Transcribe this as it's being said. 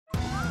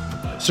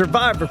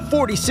Survivor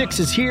 46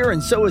 is here,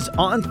 and so is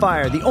On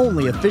Fire, the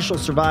only official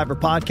Survivor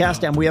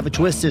podcast, and we have a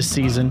twist this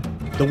season.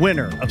 The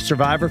winner of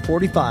Survivor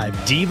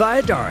 45, Dee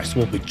Valladares,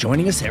 will be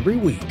joining us every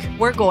week.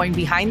 We're going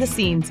behind the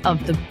scenes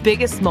of the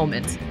biggest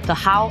moments, the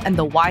how and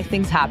the why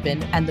things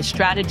happen, and the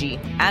strategy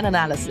and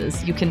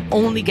analysis you can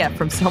only get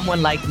from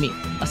someone like me,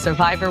 a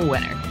Survivor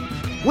winner.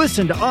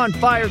 Listen to On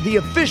Fire, the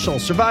official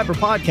Survivor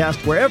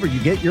podcast, wherever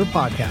you get your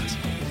podcasts.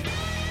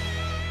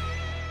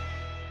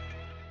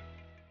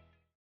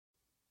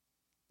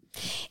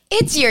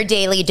 It's your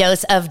daily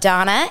dose of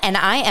Donna, and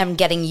I am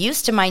getting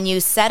used to my new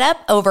setup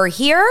over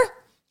here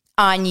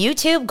on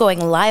YouTube, going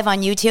live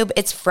on YouTube.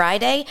 It's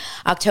Friday,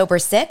 October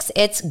 6th.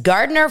 It's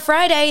Gardener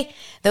Friday.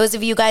 Those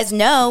of you guys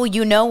know,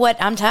 you know what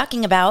I'm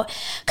talking about.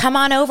 Come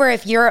on over.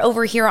 If you're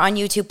over here on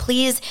YouTube,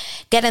 please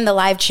get in the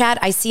live chat.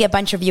 I see a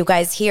bunch of you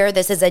guys here.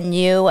 This is a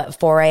new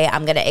foray.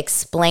 I'm going to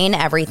explain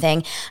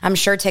everything. I'm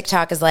sure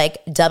TikTok is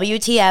like,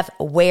 WTF,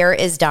 where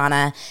is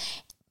Donna?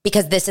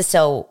 Because this is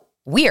so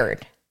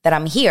weird that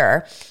I'm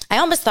here. I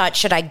almost thought,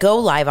 should I go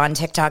live on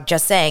TikTok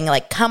just saying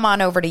like, come on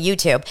over to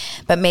YouTube,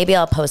 but maybe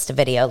I'll post a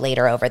video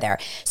later over there.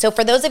 So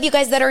for those of you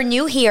guys that are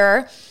new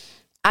here,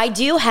 I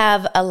do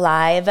have a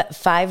live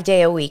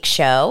 5-day-a-week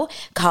show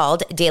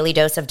called Daily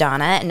Dose of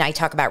Donna, and I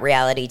talk about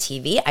reality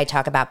TV. I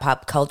talk about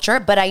pop culture,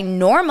 but I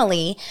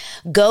normally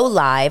go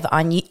live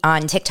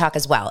on TikTok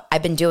as well.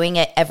 I've been doing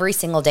it every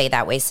single day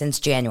that way since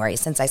January,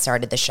 since I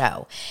started the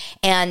show.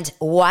 And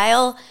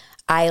while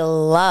I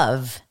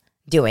love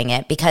doing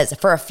it, because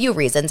for a few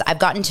reasons, I've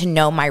gotten to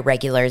know my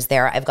regulars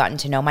there. I've gotten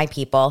to know my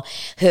people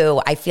who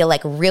I feel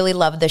like really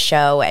love the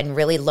show and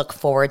really look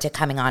forward to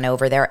coming on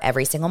over there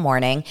every single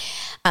morning,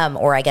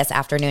 or I guess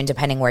afternoon,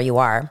 depending where you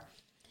are.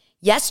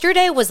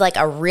 Yesterday was like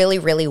a really,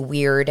 really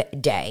weird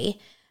day.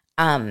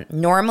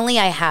 Normally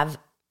I have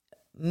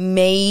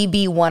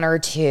maybe one or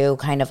two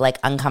kind of like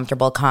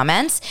uncomfortable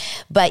comments,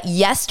 but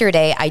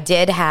yesterday I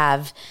did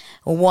have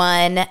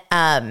one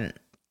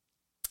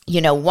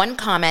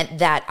comment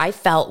that I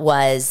felt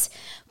was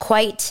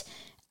quite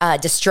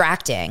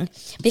distracting,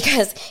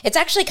 because it's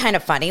actually kind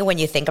of funny when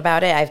you think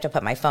about it. I have to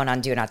put my phone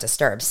on Do Not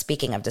Disturb.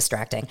 Speaking of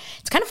distracting,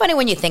 it's kind of funny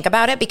when you think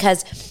about it,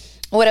 because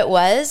what it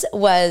was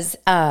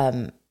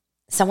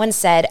someone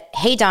said,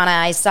 "Hey Donna,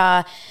 I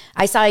saw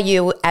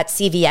you at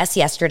CVS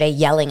yesterday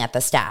yelling at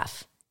the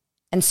staff."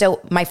 And so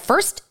my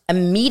first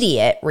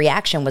immediate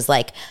reaction was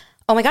like,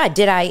 "Oh my God,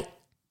 did I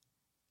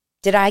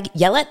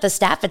yell at the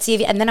staff at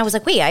CVS?" And then I was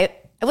like, wait,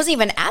 I wasn't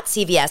even at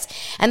CVS.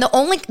 And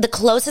the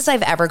closest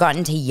I've ever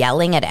gotten to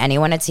yelling at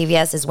anyone at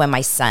CVS is when my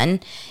son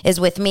is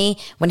with me,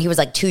 when he was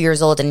like 2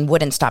 years old and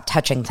wouldn't stop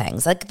touching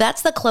things. Like,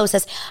 that's the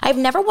closest. I've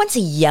never once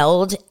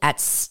yelled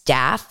at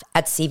staff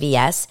at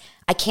CVS.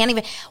 I can't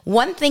even.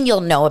 One thing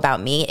you'll know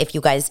about me, if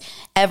you guys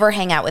ever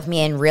hang out with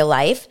me in real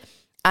life,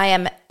 I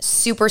am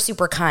super,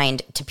 super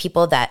kind to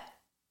people that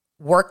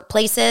work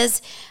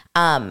places,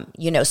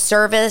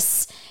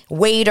 service,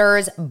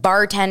 waiters,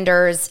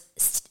 bartenders,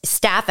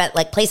 staff at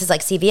like places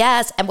like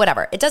CVS and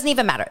whatever. It doesn't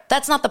even matter.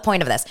 That's not the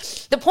point of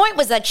this. The point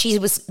was that she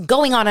was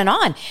going on and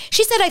on.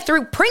 She said I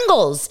threw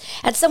Pringles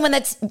at someone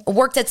that's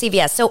worked at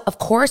CVS. So of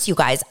course, you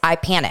guys, I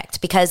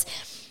panicked, because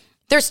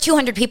there's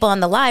 200 people on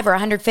the live or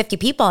 150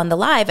 people on the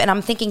live. And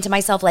I'm thinking to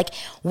myself, like,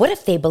 what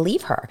if they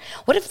believe her?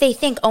 What if they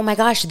think, oh my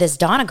gosh, this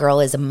Donna girl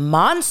is a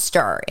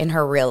monster in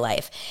her real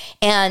life?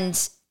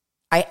 And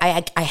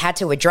I had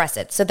to address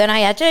it. So then I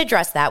had to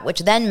address that, which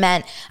then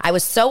meant I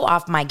was so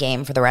off my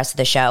game for the rest of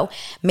the show.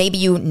 Maybe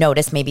you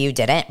noticed, maybe you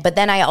didn't. But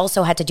then I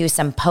also had to do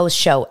some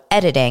post-show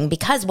editing,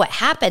 because what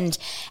happened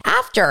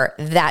after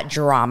that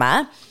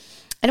drama,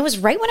 and it was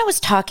right when I was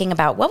talking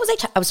about, what was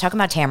I was talking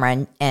about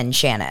Tamara and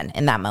Shannon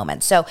in that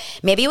moment. So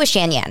maybe it was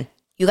Shanyan.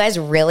 You guys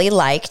really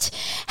liked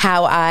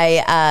how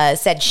I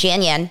said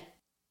Shanyan.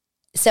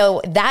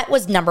 So that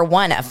was number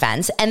one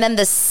offense. And then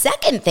the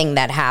second thing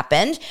that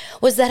happened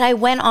was that I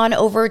went on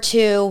over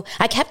to,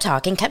 I kept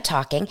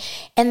talking.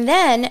 And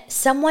then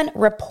someone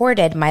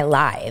reported my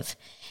live.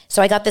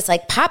 So I got this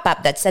like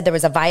pop-up that said there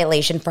was a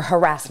violation for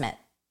harassment.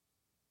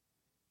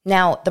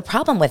 Now, the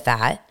problem with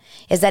that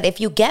is that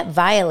if you get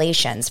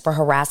violations for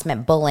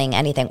harassment, bullying,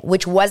 anything,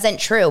 which wasn't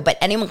true, but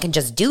anyone can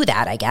just do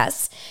that, I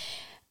guess,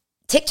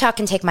 TikTok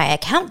can take my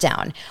account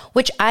down,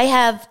 which I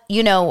have,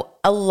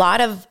 a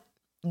lot of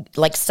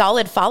like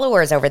solid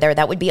followers over there.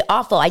 That would be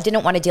awful. I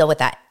didn't want to deal with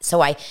that.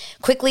 So I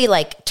quickly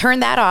like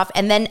turned that off,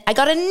 and then I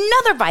got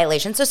another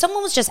violation. So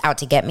someone was just out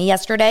to get me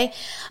yesterday.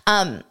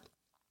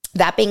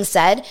 That being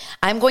said,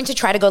 I'm going to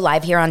try to go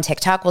live here on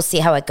TikTok. We'll see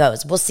how it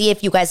goes. We'll see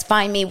if you guys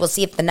find me. We'll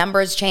see if the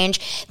numbers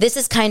change. This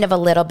is kind of a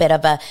little bit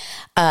of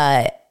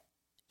an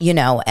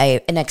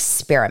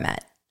experiment,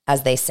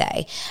 as they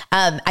say.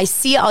 I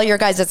see all your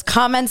guys'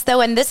 comments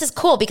though, and this is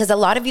cool because a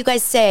lot of you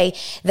guys say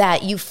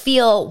that you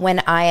feel when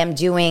I am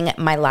doing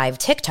my live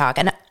TikTok,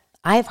 and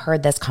I've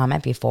heard this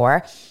comment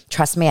before.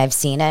 Trust me, I've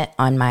seen it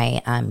on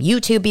my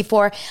YouTube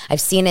before.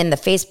 I've seen it in the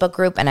Facebook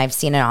group, and I've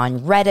seen it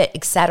on Reddit,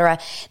 etc.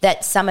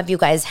 That some of you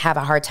guys have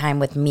a hard time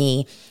with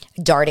me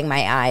darting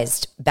my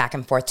eyes back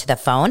and forth to the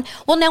phone.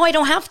 Well, now I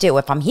don't have to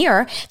if I'm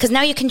here, because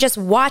now you can just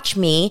watch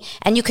me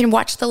and you can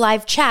watch the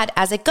live chat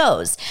as it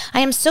goes.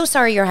 I am so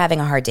sorry you're having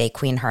a hard day,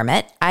 Queen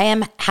Hermit. I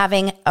am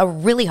having a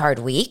really hard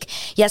week.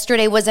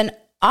 Yesterday was an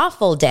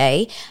awful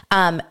day.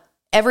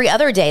 Every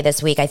other day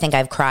this week, I think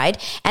I've cried.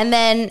 And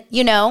then,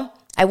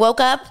 I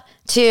woke up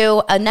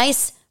to a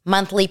nice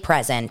monthly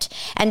present.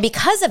 And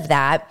because of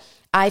that,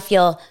 I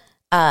feel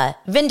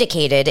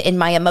vindicated in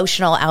my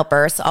emotional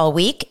outbursts all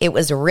week. It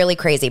was really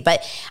crazy,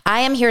 but I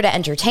am here to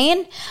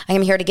entertain. I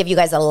am here to give you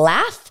guys a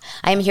laugh.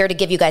 I am here to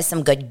give you guys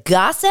some good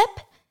gossip.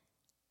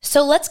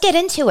 So let's get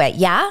into it.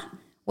 Yeah?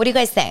 What do you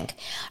guys think?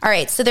 All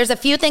right. So there's a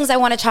few things I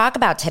want to talk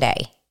about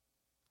today.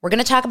 We're going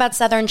to talk about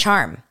Southern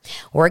Charm.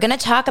 We're going to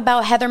talk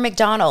about Heather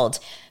McDonald,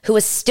 who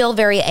is still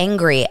very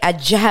angry at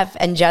Jeff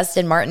and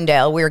Justin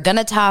Martindale. We're going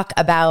to talk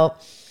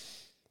about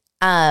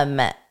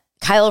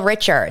Kyle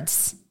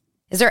Richards.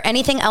 Is there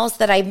anything else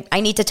that I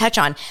need to touch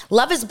on?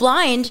 Love is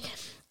Blind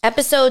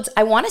episodes,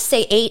 I want to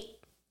say 8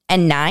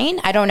 and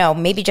 9. I don't know.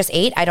 Maybe just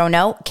 8. I don't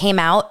know. Came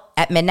out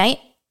at midnight.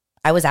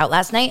 I was out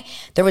last night.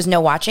 There was no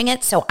watching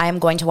it, so I'm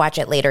going to watch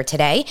it later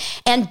today.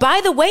 And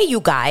by the way, you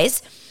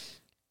guys,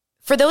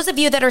 for those of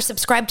you that are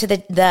subscribed to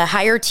the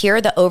higher tier,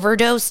 the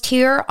overdose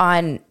tier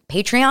on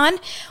Patreon,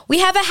 we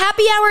have a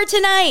happy hour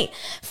tonight,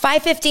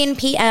 5:15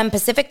 p.m.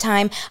 Pacific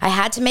time. I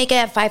had to make it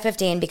at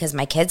 5:15 because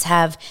my kids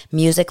have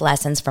music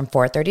lessons from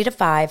 4:30 to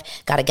 5.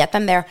 Got to get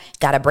them there,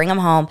 got to bring them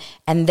home,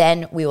 and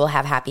then we will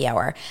have happy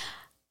hour.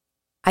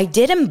 I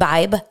did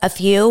imbibe a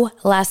few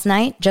last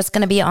night, just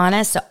going to be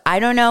honest. So I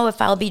don't know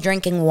if I'll be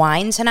drinking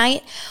wine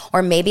tonight,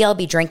 or maybe I'll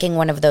be drinking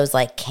one of those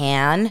like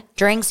can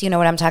drinks. You know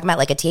what I'm talking about?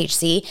 Like a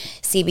THC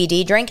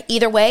CBD drink.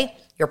 Either way,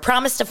 you're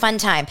promised a fun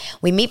time.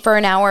 We meet for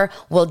an hour.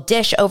 We'll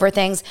dish over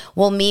things.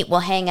 We'll meet. We'll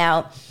hang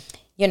out.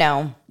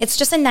 It's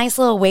just a nice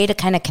little way to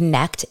kind of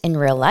connect in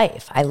real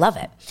life. I love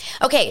it.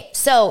 Okay,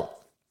 so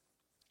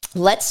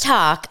let's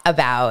start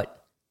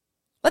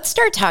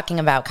talking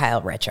about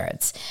Kyle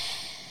Richards.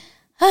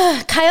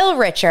 Kyle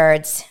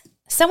Richards,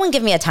 someone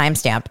give me a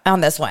timestamp on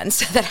this one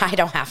so that I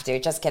don't have to.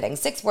 Just kidding.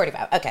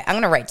 6:45. Okay, I'm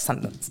going to write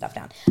some stuff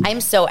down. I'm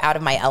so out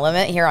of my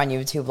element here on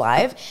YouTube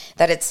Live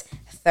that it's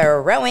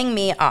throwing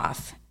me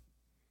off.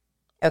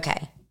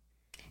 Okay.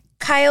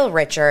 Kyle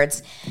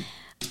Richards,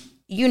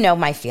 you know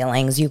my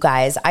feelings, you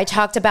guys. I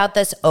talked about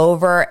this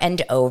over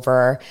and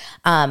over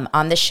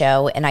on the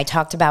show, and I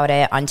talked about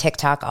it on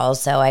TikTok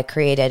also. I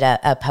created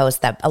a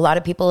post that a lot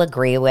of people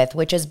agree with,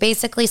 which is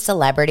basically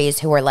celebrities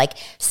who are like,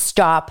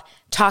 stop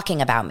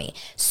talking about me.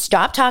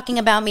 Stop talking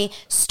about me.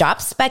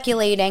 Stop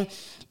speculating.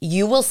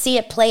 You will see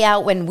it play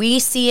out when we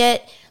see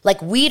it. Like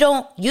you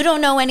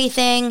don't know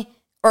anything,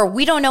 or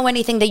we don't know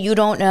anything that you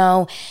don't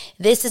know.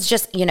 This is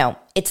just,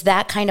 it's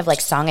that kind of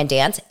like song and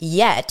dance,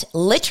 yet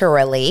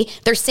literally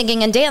they're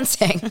singing and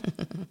dancing.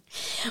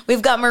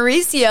 We've got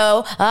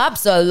Mauricio,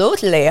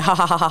 absolutely,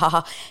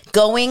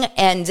 going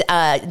and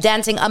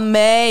dancing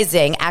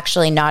amazing,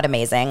 actually not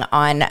amazing,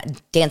 on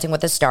Dancing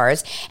with the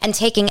Stars, and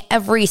taking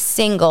every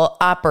single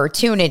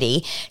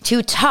opportunity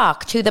to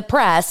talk to the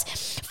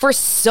press for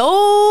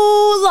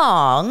so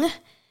long.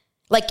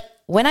 Like,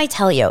 when I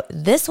tell you,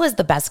 this was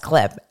the best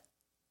clip.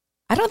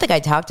 I don't think I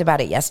talked about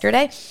it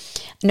yesterday.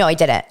 No, I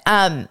didn't.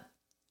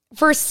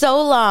 For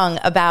so long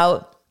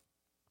about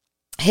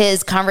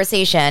his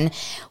conversation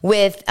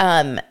with,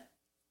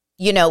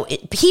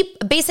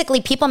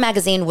 basically People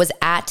Magazine was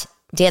at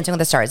Dancing with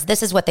the Stars.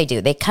 This is what they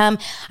do. They come,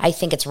 I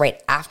think it's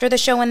right after the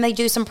show when they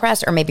do some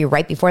press, or maybe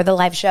right before the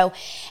live show.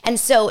 And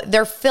so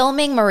they're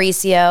filming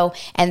Mauricio,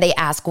 and they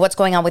ask, what's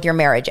going on with your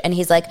marriage? And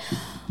he's like,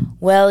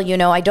 well,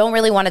 I don't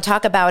really want to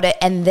talk about it.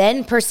 And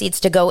then proceeds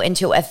to go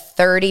into a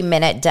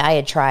 30-minute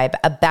diatribe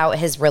about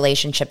his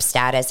relationship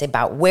status,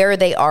 about where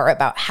they are,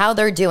 about how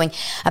they're doing,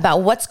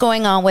 about what's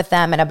going on with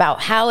them, and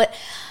about how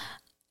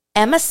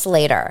Emma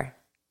Slater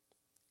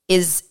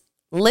is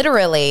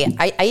literally,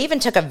 I even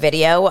took a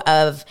video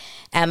of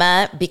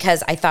Emma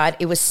because I thought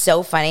it was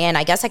so funny, and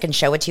I guess I can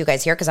show it to you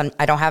guys here because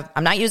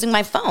I'm not using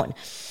my phone.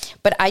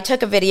 But I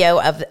took a video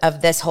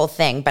of this whole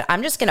thing, but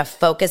I'm just going to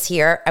focus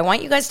here. I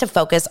want you guys to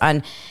focus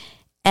on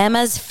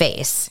Emma's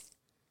face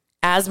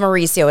as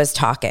Mauricio is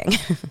talking.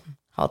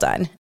 Hold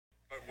on.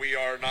 But we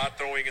are not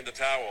throwing in the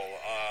towel,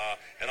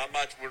 and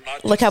we're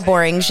not. Look how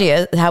boring she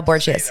is. How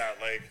bored she is.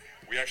 Like,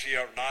 we actually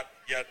are not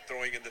yet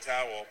throwing in the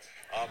towel.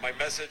 My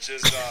message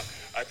is,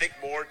 I think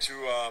more to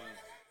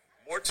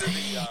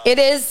the. It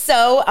is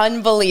so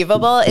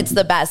unbelievable. It's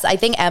the best. I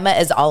think Emma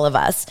is all of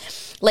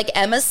us. Like,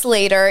 Emma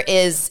Slater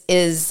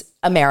is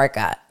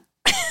America.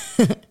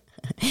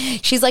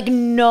 She's like,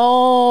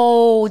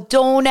 no,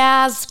 don't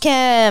ask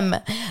him.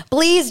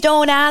 Please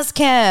don't ask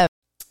him.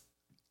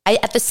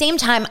 At the same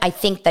time, I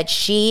think that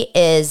she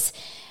is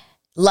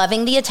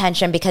loving the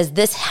attention because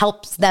this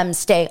helps them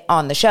stay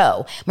on the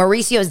show.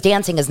 Mauricio's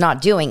dancing is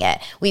not doing it.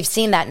 We've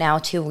seen that now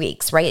 2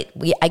 weeks, right?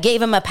 I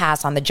gave him a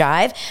pass on the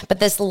jive, but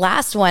this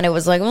last one, it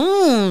was like,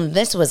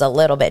 this was a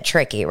little bit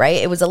tricky, right?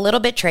 It was a little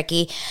bit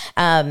tricky.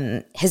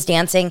 His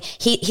dancing,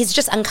 he's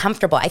just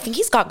uncomfortable. I think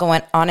he's got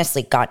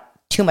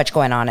too much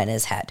going on in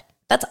his head.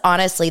 That's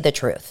honestly the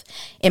truth,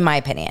 in my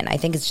opinion. I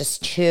think it's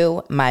just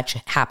too much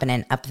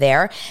happening up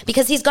there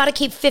because he's got to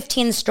keep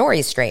 15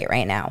 stories straight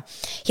right now.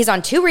 He's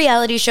on 2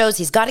 reality shows.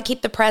 He's got to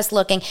keep the press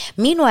looking.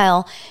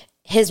 Meanwhile,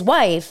 his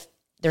wife,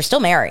 they're still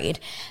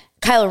married,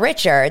 Kyle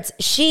Richards,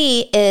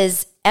 she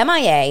is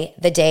MIA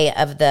the day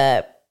of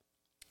the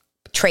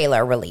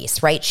trailer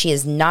release, right? She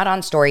is not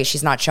on story.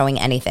 She's not showing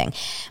anything.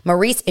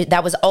 Maurice,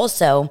 that was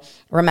also,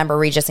 remember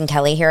Regis and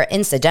Kelly here,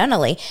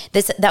 incidentally,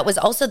 that was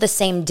also the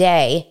same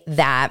day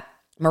that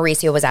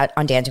Mauricio was out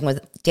on Dancing with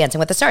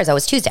the Stars. That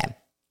was Tuesday.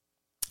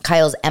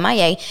 Kyle's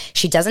MIA.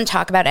 She doesn't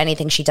talk about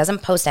anything. She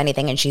doesn't post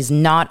anything, and she's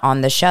not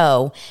on the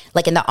show,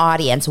 like in the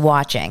audience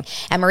watching.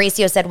 And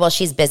Mauricio said, well,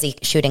 she's busy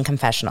shooting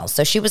confessionals.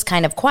 So she was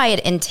kind of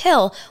quiet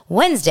until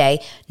Wednesday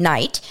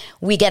night.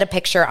 We get a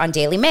picture on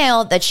Daily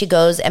Mail that she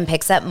goes and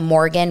picks up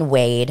Morgan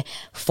Wade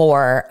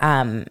for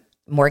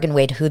Morgan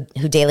Wade, who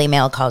Daily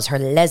Mail calls her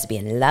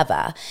lesbian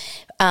lover,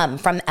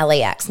 from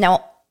LAX.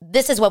 Now,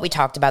 this is what we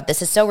talked about.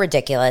 This is so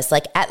ridiculous.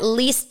 Like, at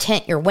least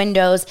tint your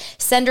windows,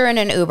 send her in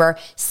an Uber,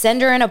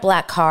 send her in a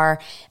black car,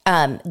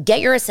 get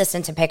your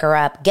assistant to pick her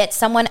up, get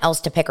someone else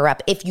to pick her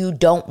up if you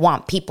don't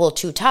want people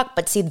to talk.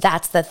 But see,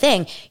 that's the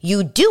thing.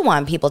 You do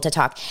want people to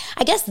talk.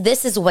 I guess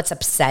this is what's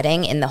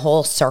upsetting in the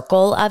whole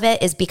circle of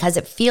it, is because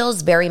it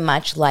feels very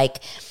much like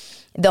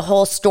the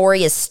whole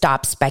story is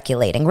stop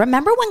speculating.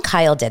 Remember when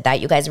Kyle did that?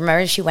 You guys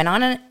remember she went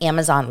on an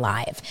Amazon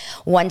Live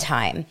one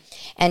time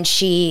and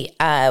she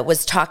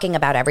was talking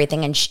about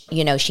everything. And,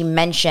 she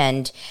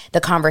mentioned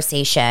the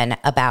conversation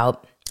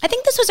about, I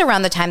think this was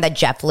around the time that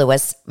Jeff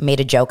Lewis made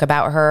a joke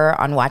about her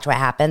on Watch What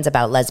Happens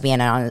about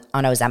lesbian on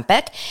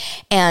Ozempic.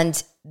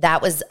 And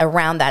that was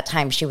around that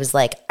time she was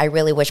like, I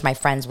really wish my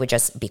friends would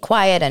just be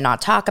quiet and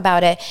not talk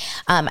about it.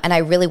 And I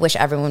really wish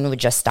everyone would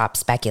just stop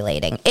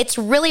speculating. It's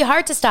really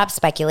hard to stop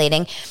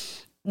speculating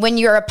when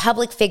you're a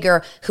public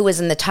figure who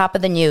is in the top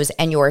of the news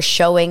and you're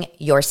showing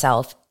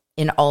yourself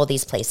in all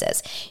these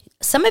places.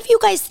 Some of you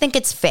guys think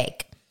it's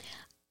fake.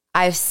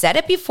 I've said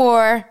it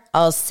before.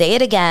 I'll say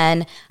it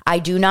again. I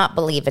do not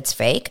believe it's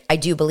fake. I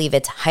do believe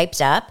it's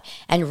hyped up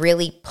and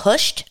really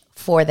pushed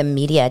for the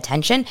media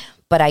attention.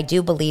 But I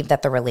do believe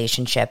that the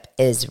relationship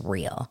is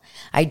real.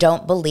 I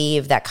don't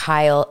believe that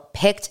Kyle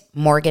picked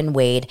Morgan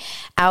Wade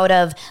out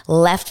of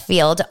left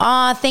field.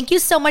 Aw, thank you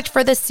so much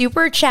for the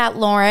super chat,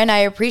 Lauren. I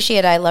appreciate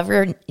it. I love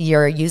your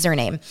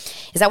username.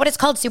 Is that what it's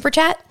called, super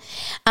chat?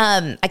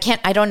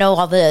 I don't know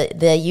all the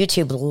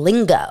YouTube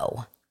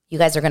lingo. You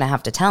guys are going to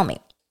have to tell me.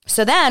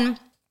 So then,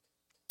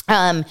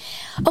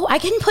 I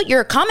can put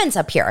your comments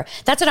up here.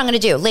 That's what I'm going to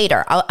do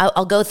later.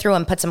 I'll go through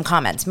and put some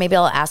comments. Maybe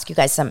I'll ask you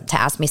guys to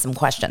ask me some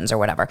questions or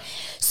whatever.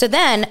 So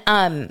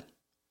then,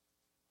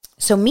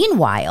 so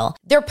meanwhile,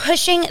 they're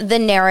pushing the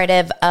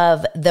narrative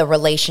of the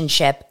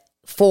relationship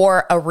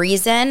for a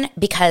reason,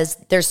 because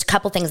there's a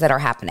couple things that are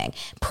happening.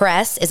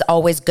 Press is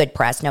always good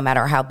press, no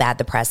matter how bad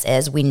the press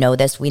is. We know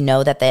this. We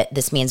know that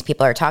this means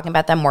people are talking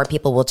about them. More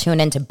people will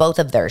tune into both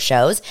of their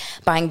shows,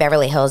 Buying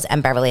Beverly Hills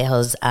and Beverly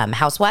Hills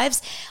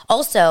Housewives.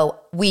 Also,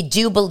 we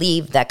do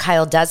believe that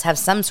Kyle does have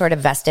some sort of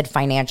vested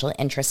financial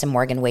interest in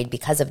Morgan Wade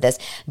because of this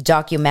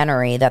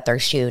documentary that they're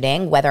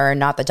shooting. Whether or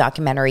not the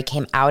documentary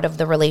came out of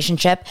the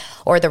relationship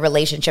or the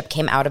relationship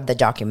came out of the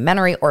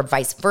documentary or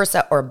vice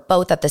versa or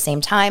both at the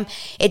same time,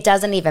 it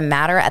doesn't even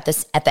matter. At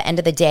the end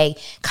of the day,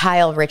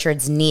 Kyle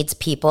Richards needs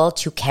people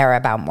to care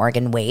about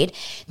Morgan Wade.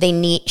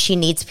 She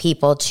needs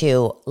people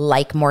to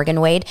like Morgan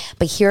Wade.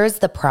 But here's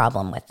the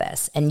problem with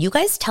this. And you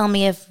guys tell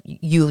me if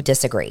you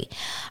disagree.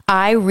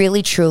 I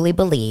really truly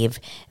believe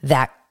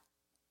that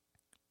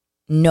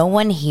no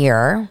one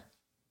here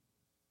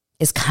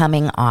is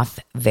coming off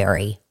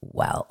very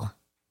well.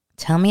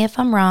 Tell me if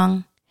I'm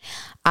wrong.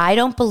 I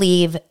don't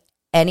believe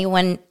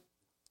anyone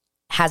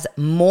has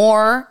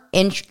more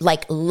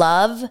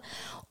love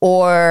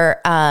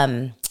or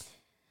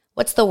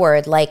what's the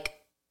word? Like,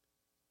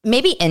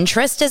 maybe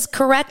interest is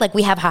correct. Like,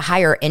 we have a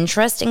higher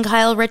interest in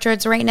Kyle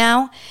Richards right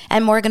now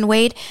and Morgan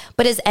Wade.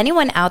 But is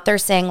anyone out there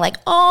saying like,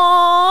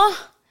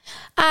 oh,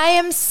 I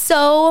am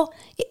so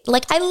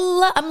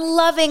I'm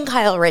loving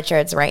Kyle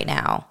Richards right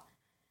now?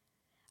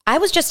 I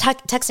was just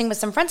texting with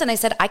some friends and I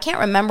said, I can't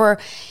remember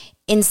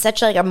in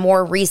such like a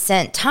more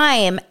recent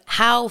time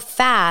how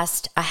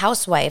fast a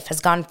housewife has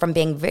gone from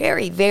being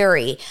very,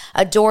 very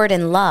adored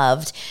and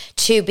loved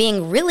to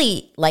being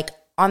really like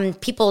on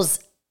people's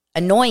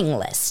annoying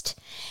list.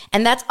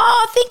 And that's,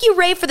 thank you,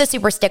 Ray, for the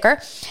super sticker.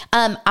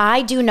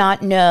 I do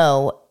not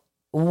know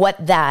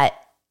what that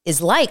is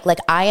like. Like,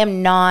 I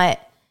am not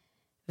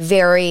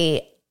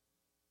very,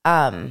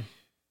 I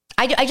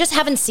just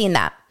haven't seen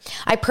that.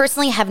 I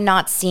personally have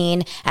not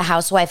seen a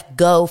housewife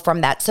go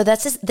from that. So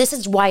this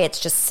is why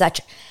it's just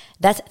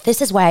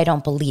this is why I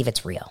don't believe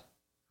it's real.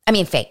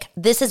 fake.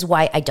 This is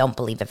why I don't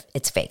believe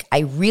it's fake. I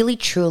really,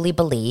 truly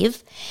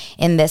believe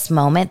in this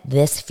moment,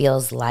 this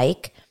feels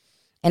like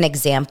an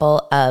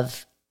example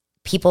of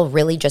people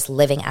really just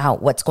living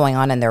out what's going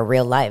on in their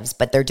real lives,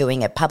 but they're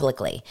doing it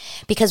publicly.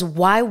 Because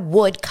why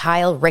would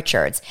Kyle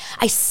Richards,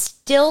 I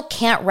still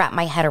can't wrap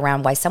my head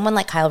around why someone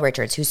like Kyle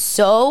Richards, who's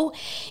so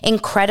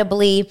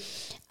incredibly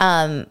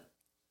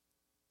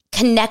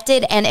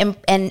connected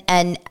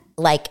and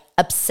like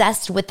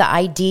obsessed with the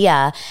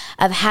idea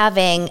of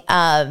having,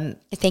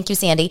 thank you,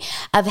 Sandy,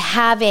 of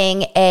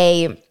having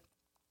a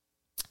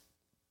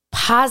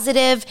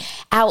positive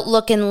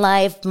outlook in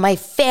life. My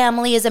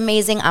family is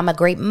amazing. I'm a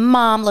great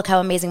mom. Look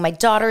how amazing my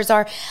daughters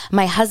are.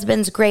 My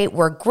husband's great.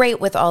 We're great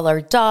with all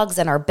our dogs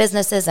and our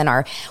businesses and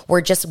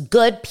we're just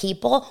good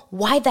people.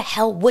 Why the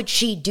hell would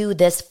she do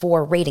this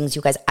for ratings,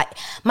 you guys?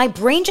 My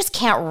brain just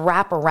can't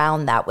wrap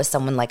around that with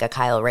someone like a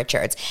Kyle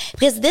Richards,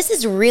 because this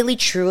is really,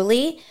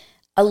 truly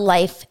a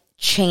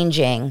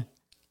life-changing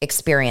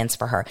experience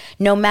for her.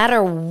 No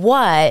matter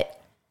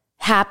what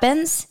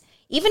happens,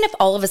 even if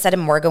all of a sudden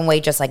Morgan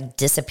Wade just like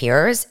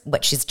disappears,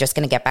 but she's just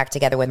going to get back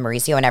together with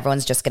Mauricio and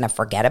everyone's just going to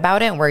forget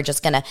about it and we're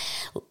just going to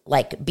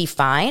like be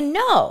fine.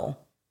 No,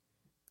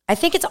 I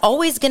think it's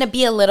always going to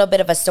be a little bit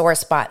of a sore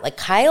spot. Like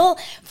Kyle,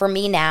 for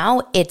me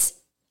now,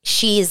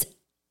 she's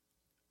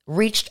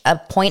reached a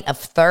point of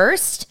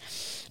thirst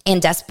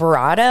and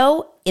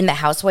desperado in the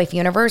housewife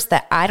universe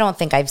that I don't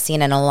think I've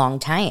seen in a long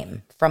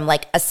time from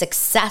like a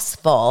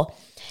successful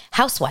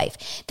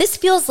housewife. This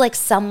feels like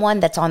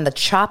someone that's on the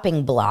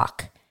chopping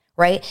block.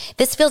 Right?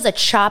 This feels a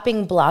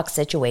chopping block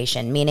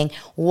situation, meaning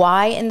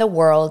why in the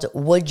world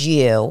would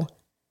you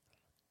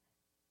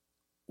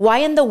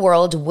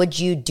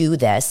do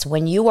this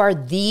when you are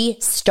the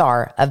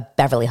star of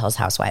Beverly Hills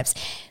Housewives?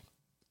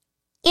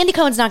 Andy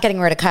Cohen's not getting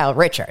rid of Kyle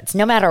Richards,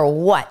 no matter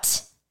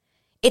what.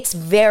 It's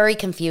very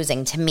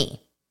confusing to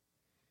me.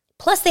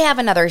 Plus, they have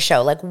another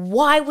show. Like,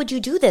 why would you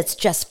do this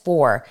just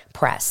for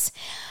press?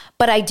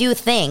 But I do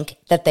think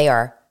that they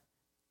are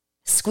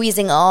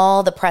squeezing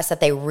all the press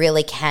that they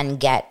really can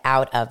get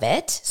out of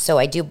it. So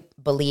I do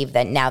believe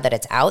that now that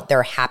it's out,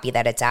 they're happy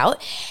that it's out.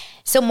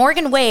 So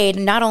Morgan Wade,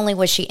 not only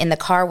was she in the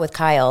car with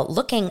Kyle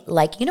looking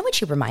like, you know what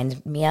she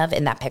reminded me of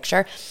in that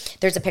picture?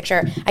 There's a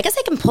picture, I guess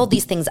I can pull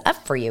these things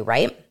up for you,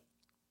 right?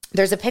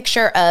 There's a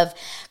picture of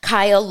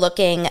Kyle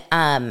looking,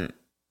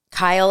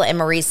 Kyle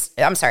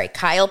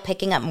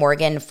picking up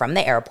Morgan from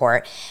the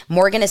airport.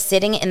 Morgan is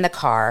sitting in the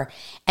car.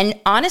 And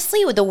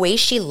honestly, with the way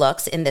she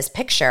looks in this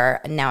picture,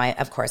 now I'm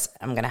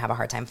going to have a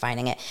hard time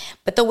finding it,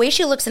 but the way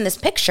she looks in this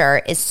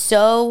picture is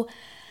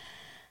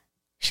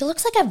she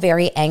looks like a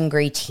very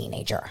angry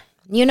teenager.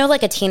 You know,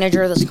 like a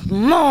teenager that's like,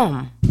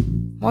 Mom,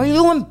 why are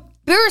you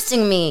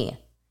embarrassing me?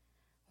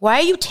 Why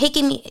are you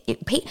taking me?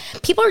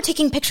 People are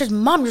taking pictures.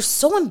 Mom, you're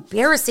so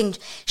embarrassing.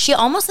 She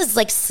almost is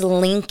like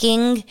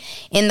slinking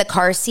in the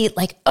car seat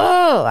like,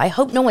 oh, I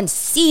hope no one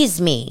sees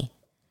me.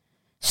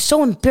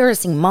 So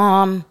embarrassing,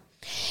 Mom.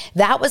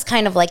 That was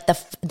kind of like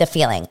the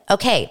feeling.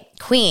 Okay,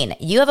 Queen,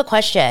 you have a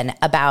question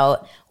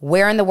about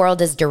where in the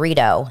world is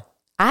Dorito.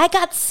 I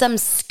got some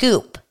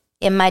scoop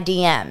in my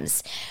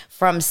DMs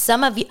from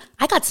some of you.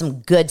 I got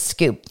some good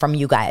scoop from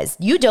you guys.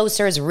 You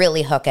dosers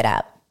really hook it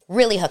up.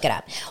 Really hook it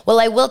up.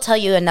 Well, I will tell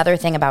you another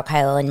thing about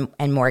Kyle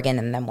and Morgan,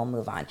 and then we'll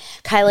move on.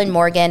 Kyle and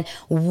Morgan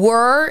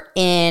were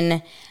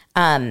in,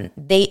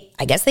 I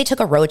guess they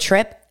took a road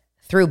trip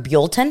through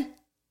Buellton.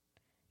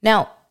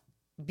 Now,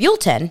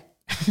 Buellton,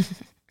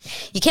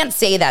 you can't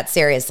say that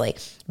seriously.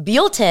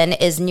 Buellton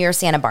is near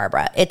Santa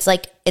Barbara. It's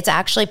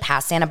actually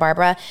past Santa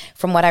Barbara.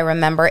 From what I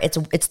remember,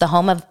 it's the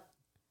home of,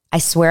 I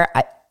swear,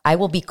 I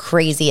will be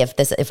crazy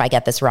if I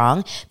get this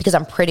wrong, because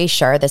I'm pretty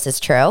sure this is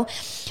true.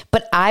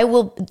 But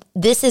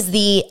this is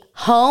the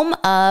home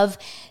of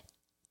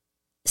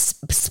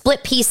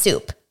split pea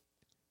soup.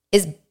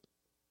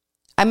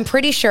 I'm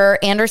pretty sure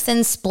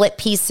Anderson's split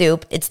pea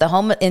soup. It's the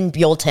home in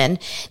Buellton.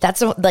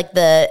 That's like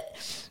the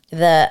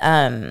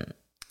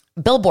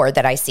billboard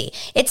that I see.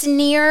 It's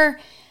near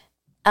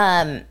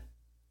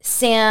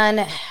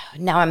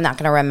now I'm not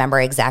going to remember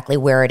exactly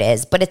where it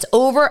is, but it's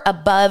over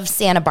above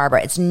Santa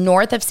Barbara. It's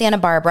north of Santa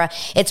Barbara.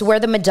 It's where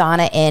the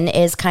Madonna Inn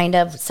is, kind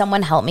of.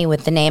 Someone help me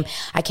with the name.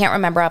 I can't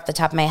remember off the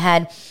top of my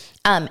head.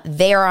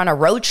 They are on a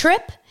road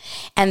trip,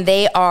 and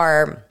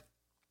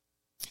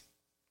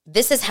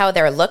this is how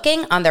they're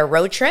looking on their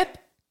road trip.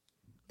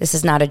 This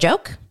is not a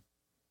joke.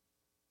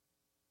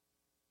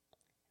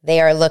 They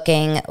are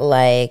looking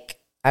like,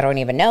 I don't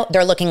even know.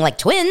 They're looking like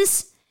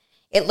twins.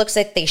 It looks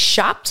like they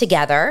shop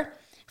together.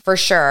 For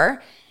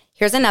sure.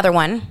 Here's another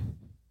one.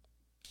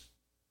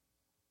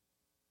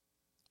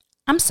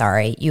 I'm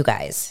sorry, you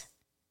guys.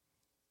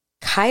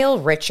 Kyle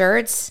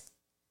Richards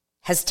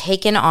has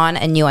taken on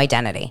a new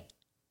identity.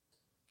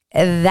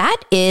 That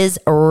is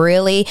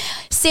really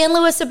San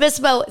Luis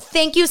Obispo.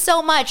 Thank you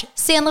so much.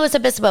 San Luis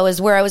Obispo is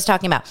where I was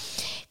talking about.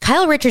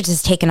 Kyle Richards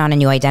has taken on a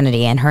new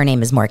identity, and her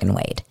name is Morgan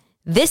Wade.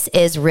 This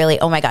is really,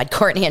 oh my God,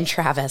 Courtney and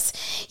Travis.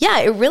 Yeah,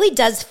 it really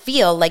does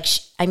feel like,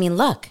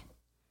 look.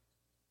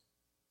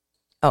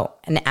 Oh,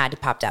 an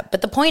ad popped up.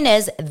 But the point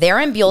is, they're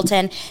in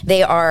Buellton.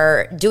 They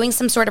are doing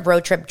some sort of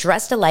road trip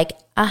dressed alike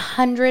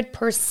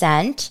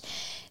 100%.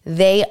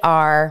 They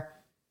are,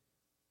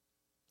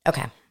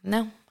 okay,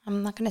 no,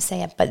 I'm not going to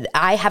say it, but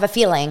I have a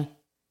feeling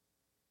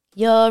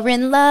you're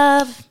in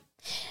love.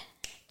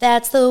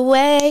 That's the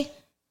way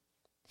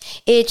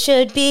it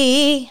should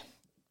be.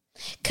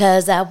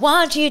 'Cause I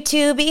want you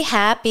to be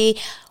happy.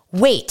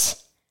 Wait,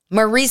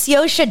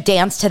 Mauricio should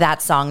dance to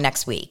that song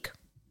next week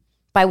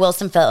by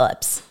Wilson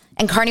Phillips.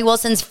 And Carney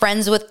Wilson's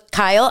friends with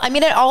Kyle. I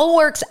mean, it all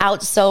works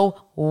out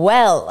so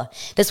well.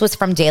 This was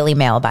from Daily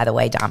Mail, by the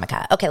way,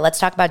 Damika. Okay, let's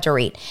talk about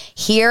Dorit.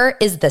 Here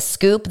is the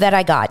scoop that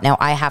I got. Now,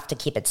 I have to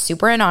keep it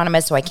super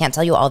anonymous, so I can't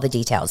tell you all the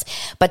details.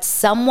 But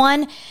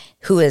someone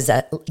who is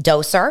a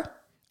doser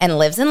and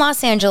lives in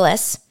Los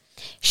Angeles,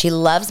 she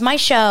loves my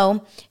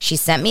show. She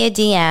sent me a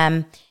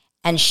DM,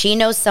 and she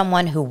knows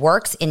someone who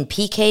works in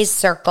PK's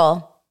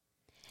circle.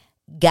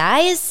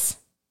 Guys,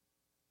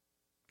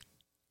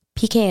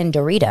 PK and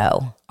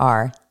Dorito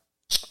are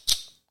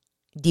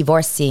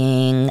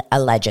divorcing,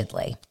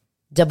 allegedly.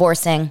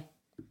 Divorcing,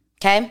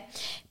 okay?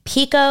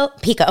 Pico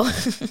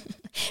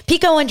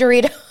and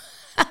Dorito.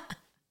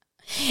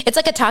 It's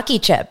like a Taki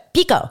chip.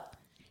 Pico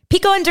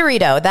and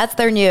Dorito, that's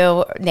their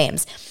new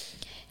names.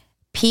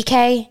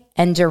 PK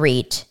and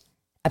Dorit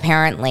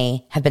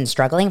apparently have been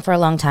struggling for a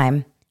long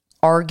time,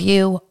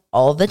 argue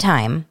all the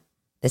time.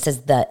 This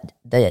is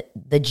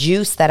the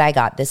juice that I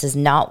got. This is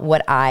not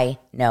what I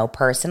know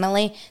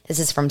personally. This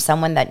is from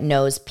someone that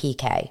knows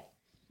PK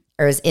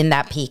or is in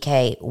that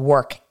PK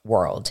work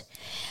world.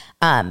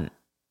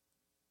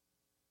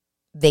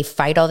 They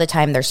fight all the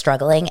time. They're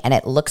struggling. And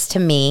it looks to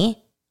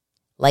me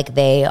like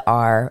they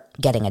are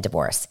getting a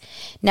divorce.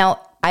 Now,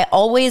 I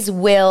always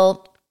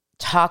will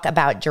talk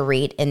about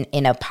Dorit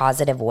in a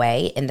positive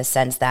way, in the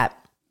sense that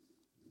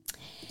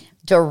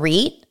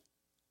Dorit,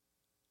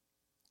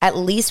 at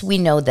least we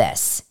know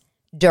this.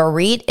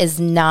 Dorit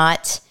is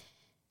not,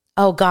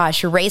 oh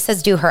gosh, Ray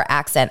says do her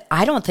accent.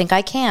 I don't think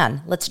I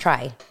can. Let's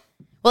try.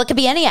 Well, it could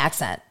be any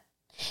accent.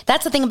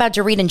 That's the thing about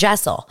Dorit and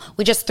Jessel.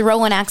 We just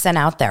throw an accent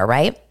out there,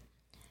 right?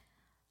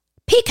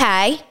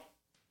 PK,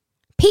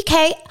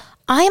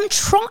 I'm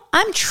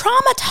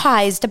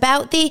traumatized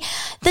about the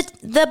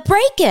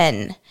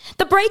break-in.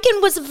 The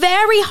break-in was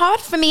very hard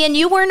for me, and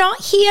you were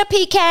not here,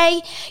 PK.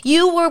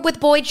 You were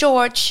with Boy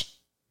George.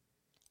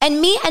 And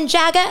me and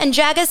Jagger and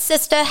Jagger's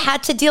sister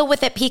had to deal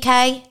with it,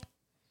 PK.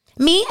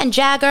 Me and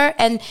Jagger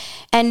and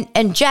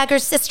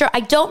Jagger's sister, I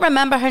don't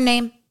remember her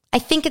name. I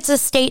think it's a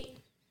state.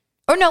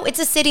 Or no, it's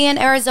a city in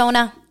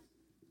Arizona.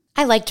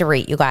 I like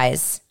Dorit, you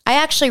guys. I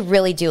actually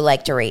really do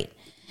like Dorit.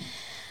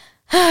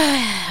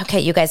 Okay,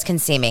 you guys can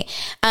see me.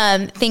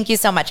 Thank you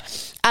so much.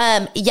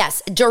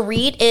 Yes,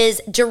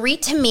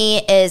 Dorit to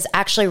me is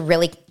actually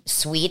really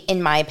sweet,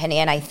 in my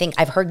opinion. I think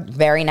I've heard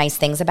very nice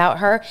things about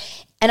her.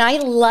 And I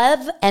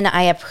love and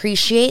I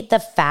appreciate the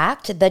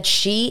fact that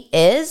she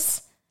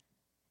is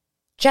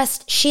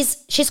just,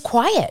 she's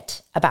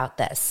quiet about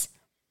this.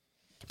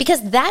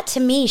 Because that to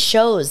me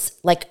shows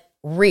like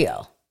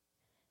real.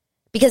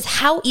 Because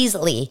how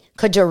easily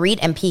could Dorit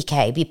and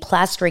PK be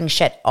plastering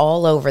shit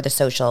all over the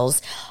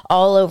socials,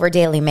 all over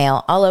Daily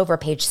Mail, all over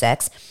Page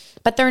Six,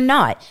 but they're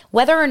not.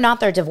 Whether or not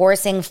they're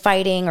divorcing,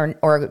 fighting,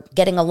 or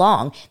getting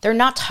along, they're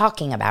not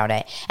talking about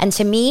it. And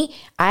to me,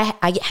 I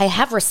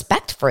have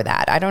respect for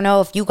that. I don't know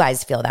if you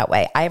guys feel that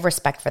way. I have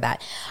respect for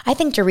that. I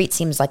think Dorit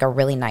seems like a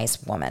really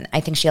nice woman.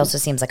 I think she also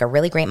seems like a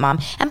really great mom.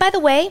 And by the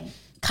way,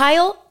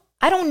 Kyle,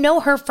 I don't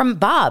know her from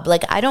Bob.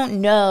 Like, I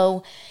don't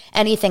know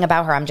anything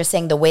about her. I'm just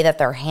saying the way that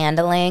they're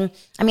handling.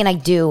 I mean, I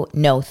do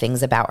know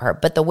things about her,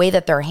 but the way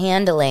that they're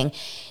handling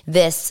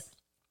this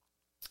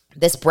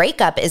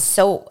breakup is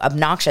so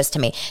obnoxious to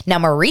me. Now,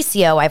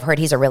 Mauricio, I've heard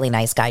he's a really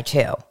nice guy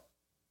too.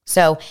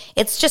 So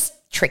it's just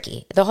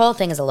tricky. The whole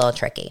thing is a little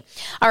tricky.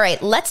 All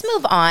right, let's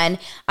move on.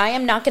 I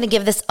am not going to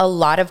give this a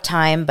lot of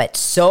time, but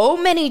so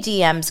many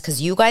DMs,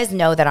 because you guys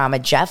know that I'm a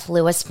Jeff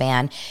Lewis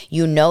fan.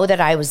 You know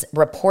that I was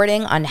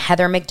reporting on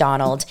Heather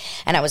McDonald,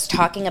 and I was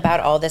talking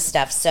about all this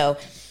stuff. So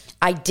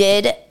I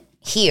did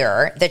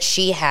hear that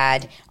she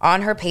had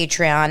on her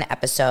Patreon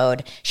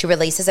episode, she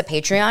releases a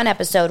Patreon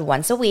episode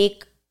once a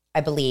week, I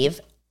believe,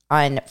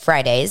 on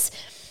Fridays,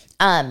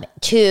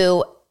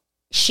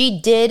 she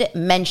did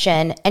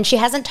mention, and she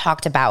hasn't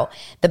talked about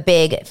the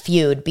big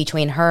feud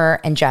between her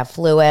and Jeff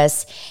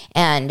Lewis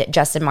and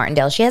Justin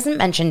Martindale. She hasn't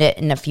mentioned it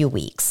in a few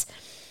weeks.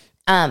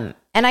 And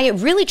I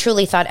really,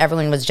 truly thought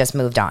everyone was just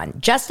moved on.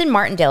 Justin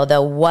Martindale,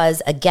 though,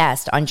 was a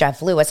guest on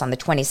Jeff Lewis on the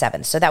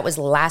 27th. So that was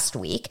last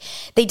week.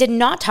 They did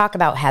not talk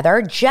about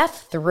Heather.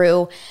 Jeff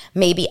threw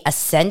maybe a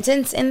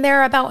sentence in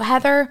there about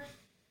Heather,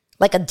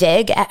 like a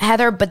dig at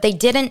Heather, but they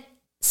didn't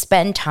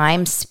spend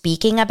time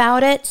speaking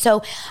about it.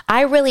 So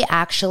I really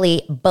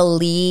actually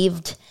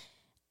believed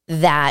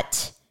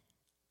that,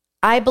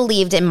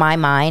 in my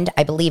mind,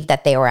 I believed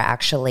that they were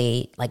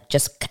actually like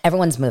just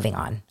everyone's moving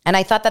on. And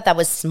I thought that that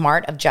was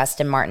smart of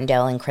Justin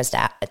Martindale and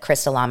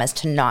Krista Lamas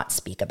to not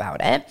speak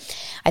about it.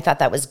 I thought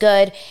that was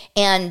good.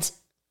 And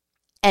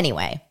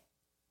anyway,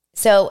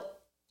 so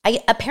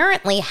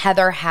apparently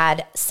Heather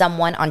had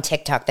someone on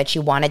TikTok that she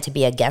wanted to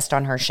be a guest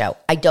on her show.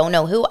 I don't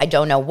know who, I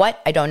don't know what,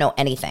 I don't know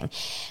anything.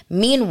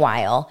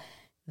 Meanwhile,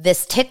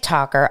 this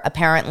TikToker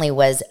apparently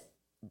was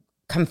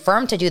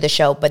confirmed to do the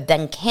show, but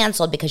then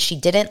canceled because she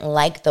didn't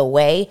like the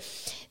way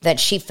that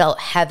she felt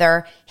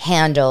Heather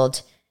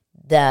handled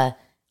the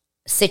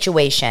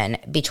situation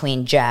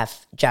between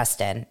Jeff,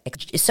 Justin.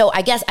 So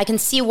I guess I can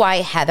see why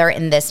Heather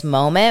in this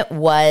moment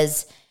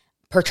was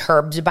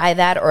perturbed by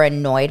that or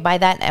annoyed by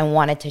that and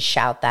wanted to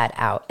shout that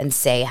out and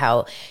say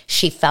how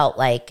she felt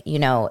like,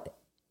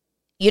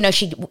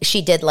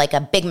 she did like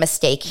a big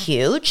mistake,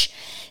 huge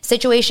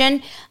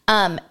situation.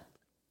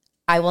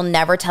 I will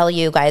never tell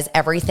you guys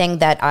everything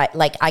that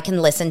I can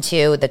listen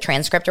to the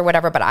transcript or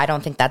whatever, but I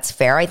don't think that's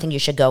fair. I think you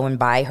should go and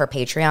buy her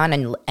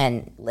Patreon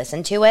and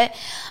listen to it.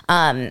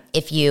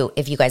 If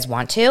you guys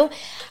want to.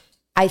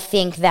 I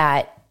think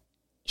that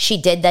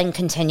she did then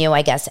continue,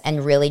 I guess,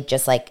 and really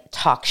just like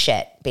talk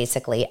shit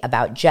basically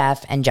about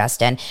Jeff and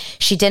Justin.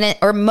 She didn't,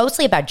 or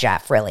mostly about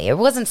Jeff, really. It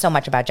wasn't so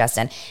much about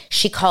Justin.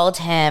 She called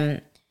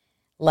him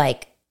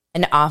like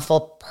an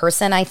awful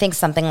person, I think,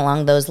 something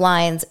along those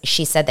lines.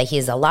 She said that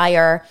he's a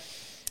liar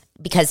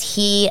because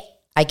he,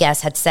 I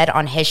guess, had said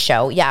on his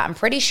show, yeah, I'm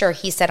pretty sure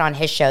he said on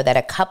his show that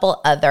a couple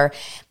other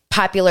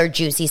popular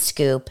Juicy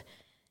Scoop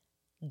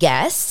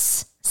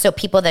guests, so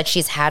people that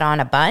she's had on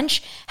a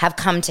bunch, have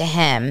come to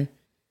him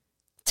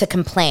to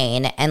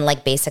complain and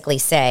like basically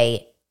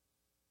say,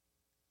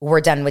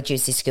 we're done with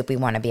Juicy Scoop. We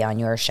want to be on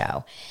your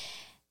show.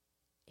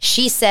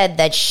 She said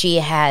that she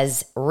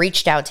has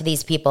reached out to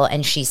these people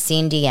and she's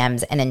seen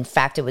DMs. And in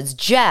fact, it was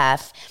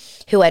Jeff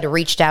who had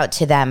reached out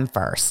to them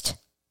first.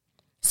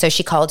 So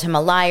she called him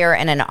a liar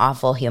and an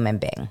awful human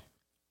being.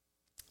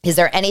 Is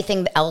there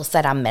anything else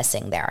that I'm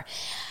missing there?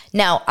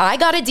 Now, I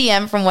got a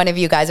DM from one of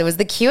you guys. It was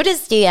the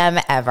cutest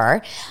DM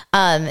ever.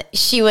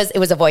 It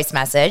was a voice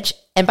message.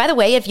 And by the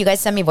way, if you guys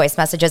send me voice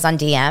messages on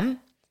DM,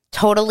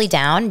 totally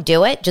down,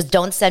 do it. Just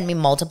don't send me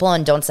multiple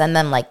and don't send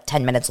them like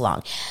 10 minutes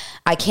long.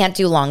 I can't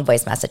do long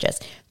voice messages.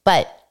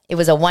 But it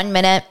was a 1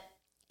 minute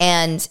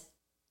and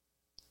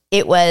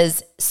it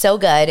was so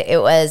good.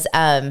 It was,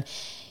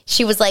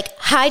 she was like,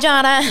 hi,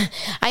 Donna,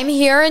 I'm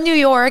here in New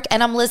York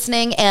and I'm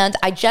listening. And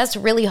I just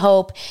really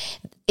hope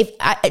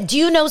do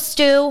you know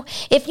Stu?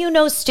 If you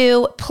know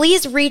Stu,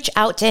 please reach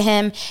out to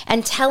him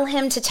and tell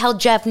him to tell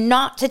Jeff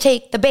not to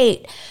take the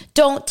bait.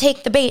 Don't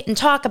take the bait and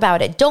talk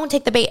about it. Don't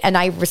take the bait. And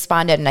I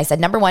responded and I said,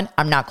 number one,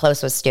 I'm not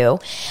close with Stu.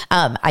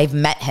 I've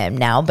met him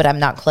now, but I'm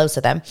not close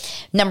with him.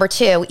 Number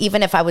two,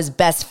 even if I was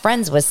best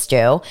friends with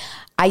Stu,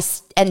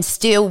 and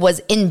Stu was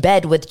in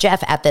bed with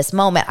Jeff at this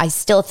moment, I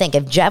still think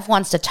if Jeff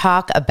wants to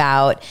talk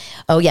about,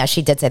 oh yeah,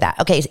 she did say that.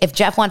 Okay, if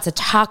Jeff wants to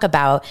talk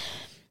about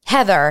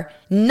Heather,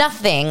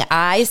 nothing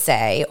I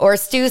say or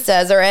Stu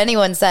says or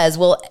anyone says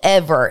will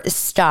ever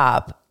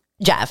stop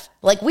Jeff.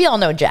 Like, we all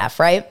know Jeff,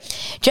 right?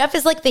 Jeff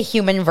is like the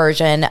human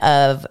version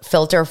of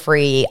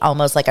filter-free,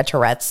 almost like a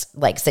Tourette's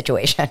like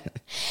situation.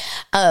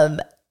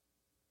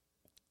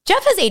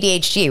 Jeff has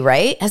ADHD,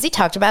 right? Has he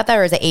talked about that,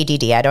 or is it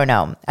ADD? I don't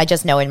know. I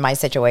just know in my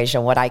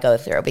situation what I go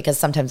through because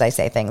sometimes I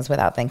say things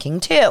without thinking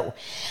too.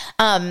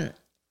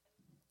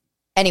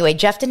 Anyway,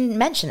 Jeff didn't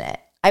mention it.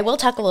 I will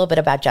talk a little bit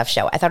about Jeff's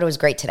show. I thought it was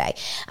great today.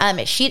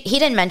 He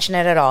didn't mention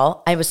it at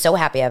all. I was so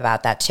happy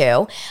about that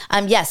too.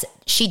 Yes,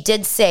 she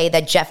did say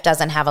that Jeff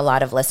doesn't have a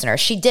lot of listeners.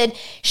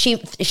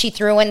 She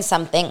threw in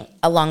something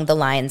along the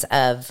lines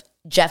of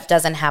Jeff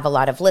doesn't have a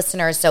lot of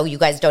listeners, so you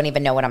guys don't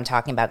even know what I'm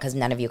talking about because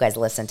none of you guys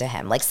listen to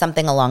him. Like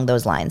something along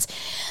those lines.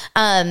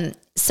 I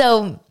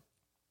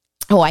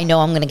know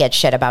I'm going to get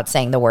shit about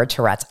saying the word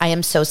Tourette's. I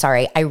am so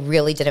sorry. I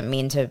really didn't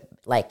mean to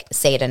like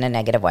say it in a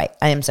negative way.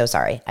 I am so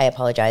sorry. I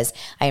apologize.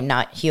 I am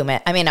not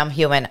human. I mean, I'm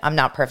human. I'm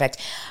not perfect.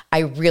 I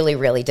really,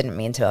 really didn't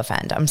mean to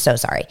offend. I'm so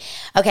sorry.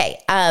 Okay.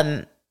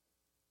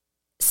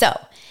 So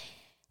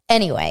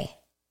anyway,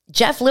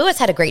 Jeff Lewis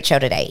had a great show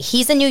today.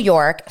 He's in New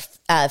York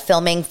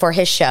filming for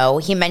his show.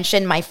 He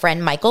mentioned my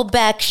friend Michael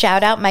Beck.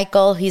 Shout out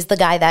Michael. He's the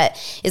guy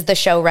that is the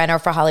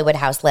showrunner for Hollywood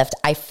House Lift.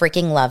 I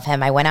freaking love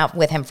him. I went out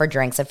with him for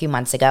drinks a few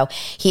months ago.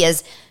 He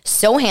is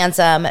so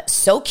handsome,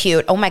 so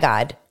cute. Oh my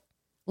God.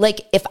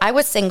 Like if I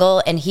was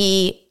single and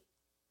he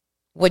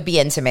would be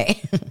into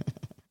me.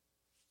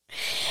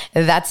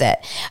 That's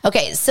it.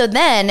 Okay. So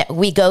then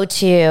we go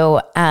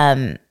to,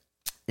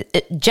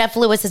 Jeff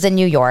Lewis is in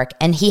New York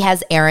and he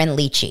has Erin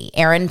Leachy,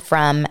 Erin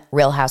from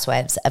Real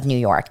Housewives of New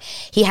York.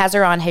 He has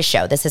her on his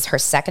show. This is her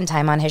second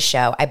time on his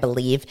show, I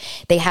believe.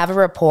 They have a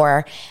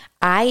rapport.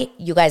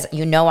 You guys,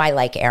 I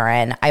like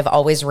Erin. I've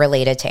always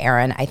related to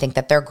Erin. I think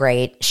that they're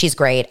great. She's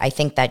great. I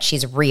think that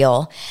she's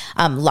real.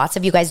 Lots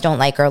of you guys don't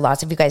like her.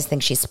 Lots of you guys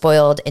think she's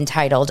spoiled,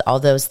 entitled, all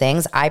those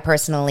things. I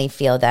personally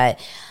feel that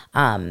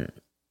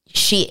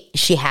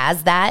she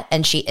has that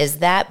and she is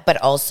that,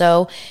 but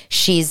also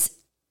she's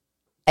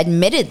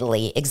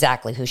admittedly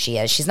exactly who she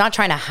is. She's not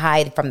trying to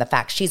hide from the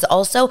fact. She's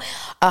also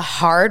a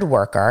hard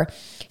worker.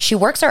 She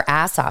works her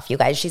ass off, you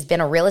guys. She's been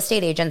a real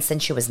estate agent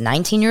since she was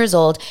 19 years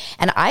old.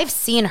 And I've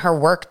seen her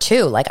work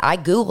too. Like I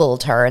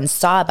Googled her and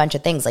saw a bunch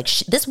of things. Like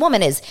this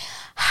woman is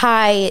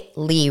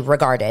highly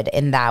regarded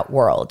in that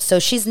world. So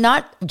she's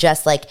not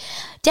just like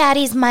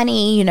daddy's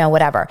money, you know,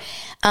 whatever.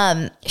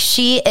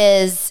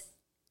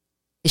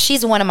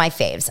 She's one of my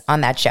faves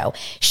on that show.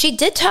 She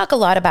did talk a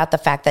lot about the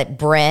fact that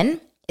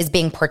Brynn is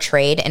being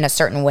portrayed in a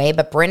certain way,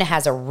 but Brynn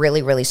has a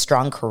really, really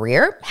strong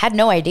career. Had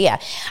no idea.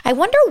 I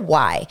wonder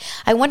why.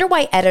 I wonder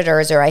why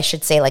editors, or I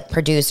should say like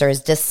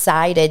producers,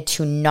 decided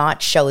to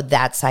not show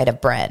that side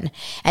of Brynn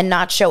and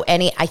not show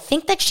any. I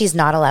think that she's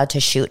not allowed to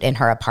shoot in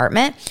her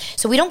apartment.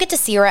 So we don't get to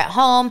see her at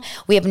home.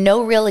 We have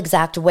no real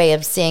exact way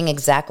of seeing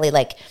exactly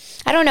like,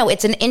 I don't know.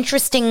 It's an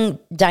interesting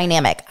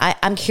dynamic.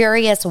 I'm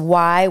curious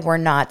why we're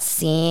not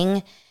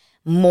seeing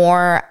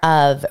more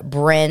of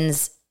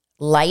Brynn's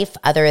life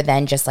other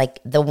than just like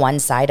the one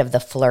side of the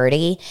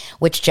flirty,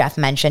 which Jeff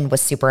mentioned was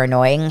super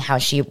annoying, how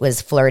she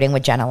was flirting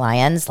with Jenna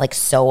Lyons, like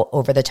so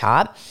over the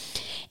top.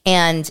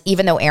 And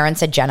even though Aaron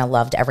said Jenna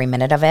loved every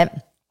minute of it,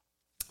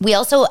 we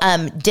also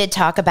did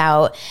talk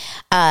about,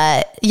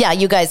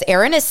 you guys,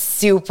 Aaron is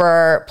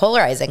super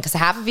polarizing because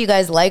half of you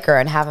guys like her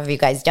and half of you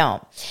guys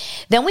don't.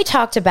 Then we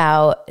talked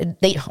about,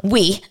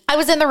 I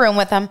was in the room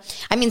with them.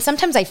 I mean,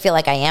 sometimes I feel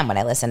like I am when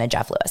I listen to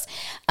Jeff Lewis.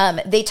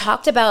 They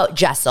talked about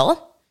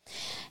Jessel,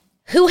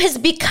 who has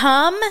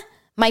become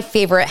my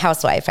favorite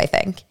housewife, I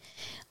think.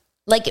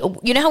 Like,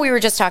 you know how we were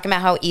just talking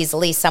about how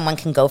easily someone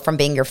can go from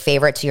being your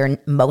favorite to your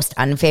most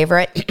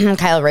unfavorite?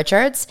 Kyle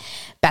Richards,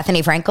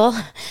 Bethany Frankel.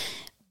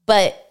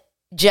 But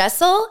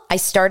Jessel, I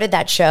started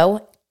that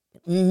show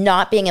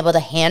not being able to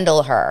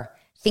handle her,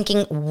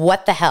 thinking,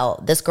 what the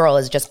hell? This girl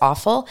is just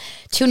awful.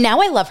 To now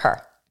I love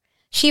her.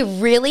 She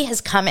really has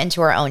come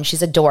into her own.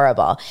 She's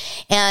adorable.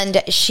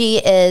 And she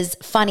is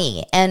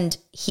funny. And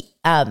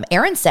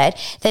Aaron said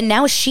that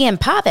now she and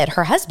Pavitt,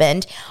 her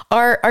husband,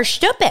 are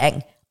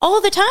stooping all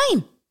the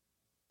time.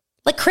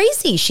 Like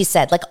crazy, she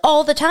said, like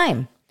all the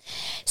time.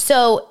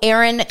 So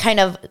Aaron kind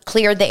of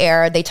cleared the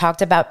air. They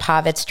talked about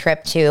Pavitt's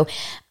trip to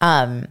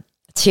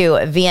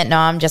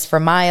Vietnam just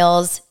for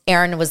Miles.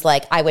 Aaron was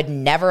like, I would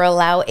never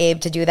allow Abe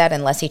to do that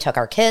unless he took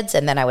our kids.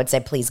 And then I would say,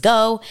 please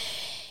go.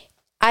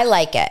 I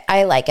like it.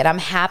 I'm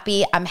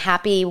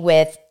happy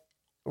with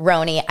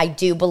Roni. I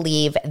do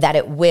believe that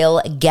it will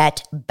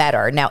get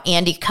better. Now,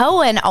 Andy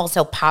Cohen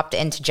also popped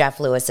into Jeff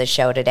Lewis's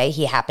show today.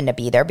 He happened to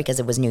be there because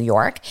it was New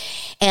York.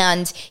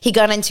 And he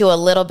got into a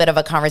little bit of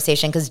a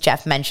conversation because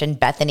Jeff mentioned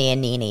Bethany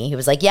and Nene. He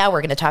was like, yeah, we're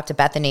going to talk to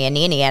Bethany and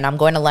Nene, and I'm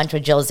going to lunch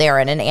with Jill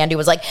Zarin. And Andy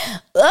was like,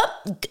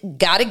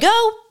 gotta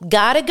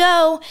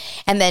go.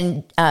 And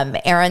then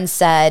Aaron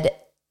said,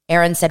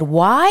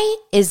 why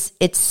is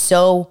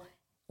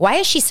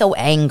she so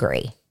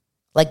angry?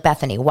 Like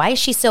Bethany, why is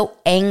she so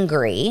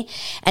angry?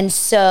 And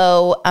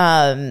so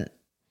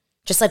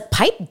just like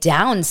pipe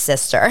down,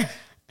 sister.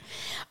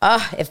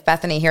 If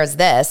Bethany hears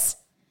this,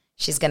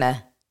 she's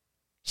gonna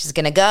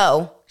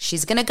go.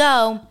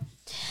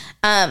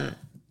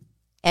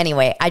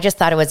 Anyway, I just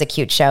thought it was a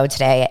cute show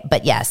today.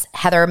 But yes,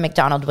 Heather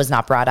McDonald was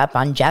not brought up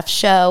on Jeff's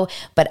show,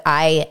 but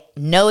I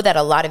know that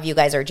a lot of you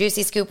guys are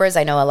juicy scoopers.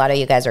 I know a lot of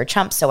you guys are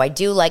chumps. So I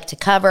do like to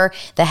cover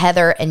the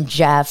Heather and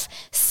Jeff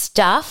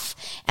stuff,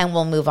 and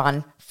we'll move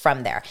on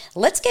from there.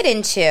 Let's get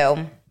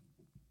into,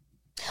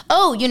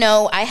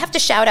 I have to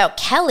shout out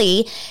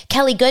Kelly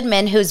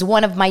Goodman, who's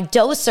one of my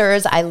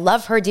dosers. I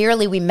love her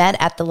dearly. We met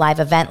at the live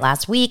event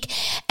last week,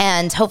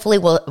 and hopefully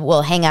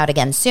we'll hang out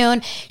again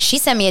soon. She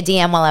sent me a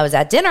DM while I was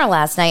at dinner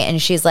last night,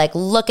 and she's like,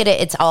 look at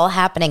it. It's all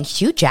happening.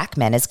 Hugh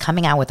Jackman is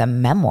coming out with a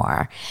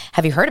memoir.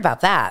 Have you heard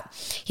about that?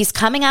 He's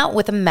coming out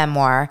with a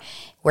memoir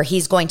where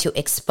he's going to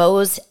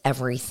expose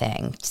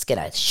everything. He's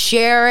going to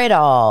share it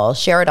all.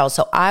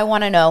 So I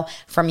want to know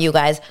from you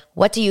guys,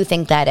 what do you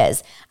think that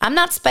is? I'm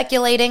not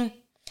speculating.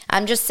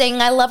 I'm just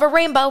saying I love a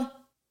rainbow.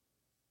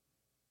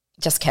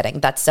 Just kidding.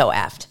 That's so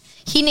effed.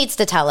 He needs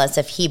to tell us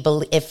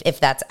if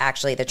that's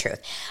actually the truth.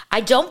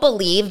 I don't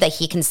believe that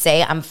he can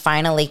say I'm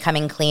finally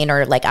coming clean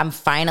or like I'm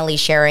finally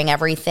sharing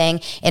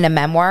everything in a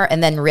memoir,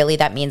 and then really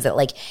that means that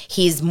like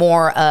he's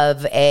more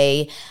of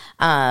a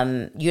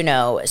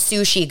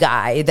sushi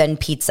guy than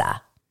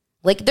pizza.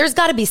 Like there's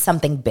got to be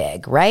something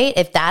big, right?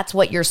 If that's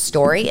what your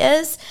story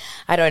is.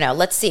 I don't know.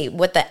 Let's see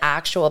what the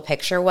actual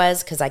picture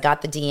was, because I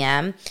got the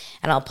DM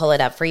and I'll pull it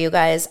up for you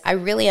guys. I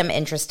really am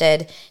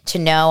interested to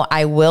know.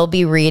 I will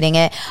be reading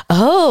it.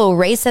 Oh,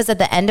 Ray says at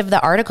the end of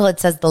the article, it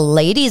says the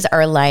ladies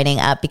are lining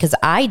up, because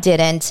I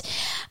didn't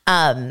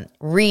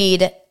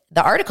read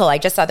the article. I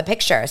just saw the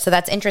picture. So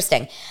that's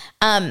interesting.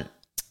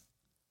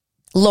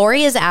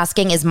 Lori is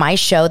asking, is my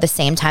show the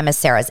same time as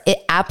Sarah's? It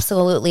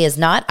absolutely is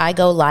not. I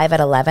go live at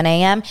 11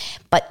 a.m.,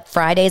 but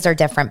Fridays are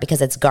different because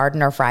it's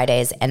Gardener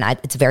Fridays, and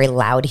it's very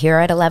loud here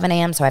at 11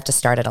 a.m., so I have to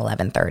start at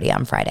 11:30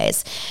 on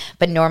Fridays.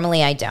 But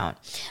normally I don't.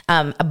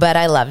 But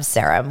I love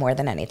Sarah more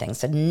than anything.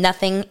 So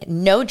nothing,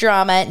 no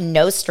drama,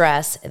 no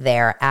stress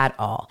there at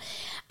all.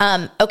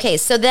 Okay,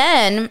 so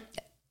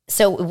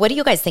what do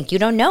you guys think? You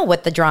don't know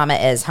what the drama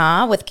is,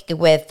 huh? With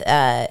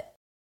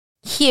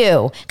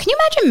Hugh. Can you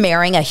imagine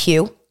marrying a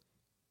Hugh?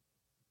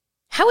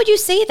 How would you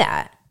say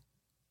that?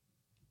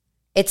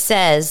 It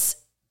says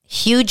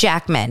Hugh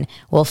Jackman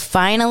will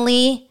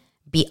finally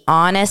be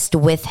honest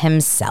with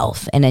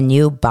himself in a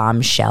new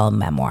bombshell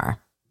memoir.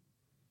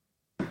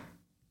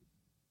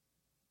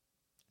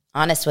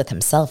 Honest with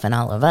himself and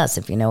all of us,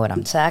 if you know what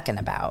I'm talking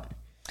about.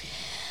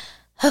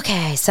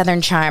 Okay,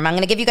 Southern Charm. I'm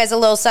going to give you guys a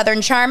little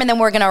Southern Charm, and then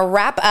we're going to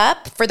wrap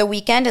up for the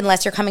weekend,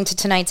 unless you're coming to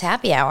tonight's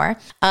happy hour.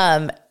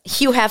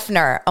 Hugh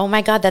Hefner. Oh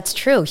my God, that's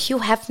true. Hugh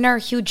Hefner,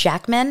 Hugh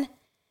Jackman.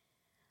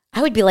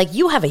 I would be like,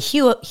 you have a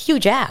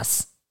huge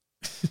ass.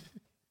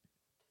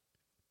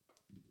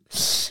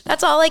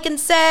 That's all I can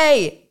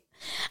say.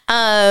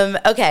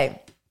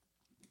 Okay.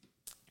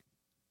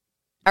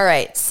 All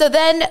right. So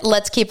then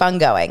let's keep on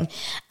going.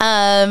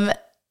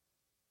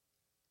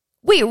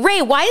 Wait,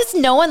 Ray, why is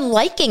no one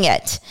liking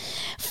it?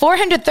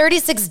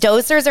 436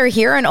 dosers are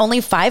here and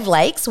only 5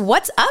 likes.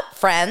 What's up,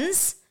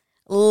 friends?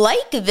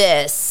 Like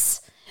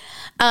this.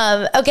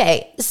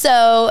 Okay.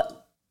 So,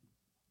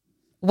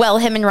 well,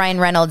 him and Ryan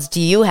Reynolds,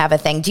 do you have a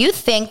thing? Do you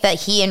think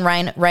that he and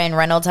Ryan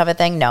Reynolds have a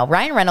thing? No.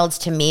 Ryan Reynolds,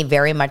 to me,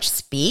 very much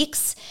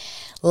speaks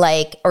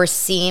like, or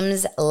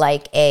seems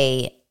like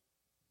a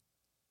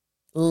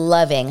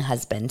loving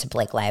husband to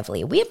Blake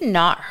Lively. We have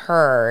not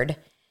heard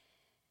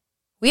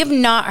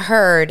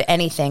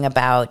anything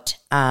about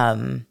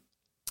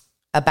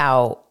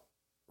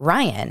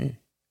Ryan.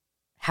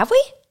 Have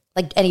we?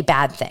 Like any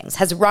bad things?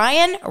 Has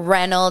Ryan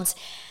Reynolds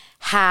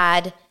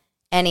had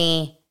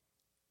any,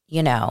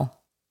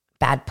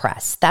 bad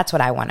press? That's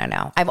what I want to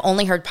know. I've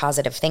only heard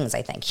positive things,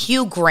 I think.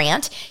 Hugh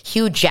Grant,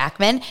 Hugh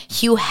Jackman,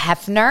 Hugh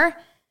Hefner,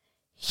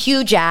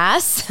 huge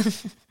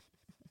ass.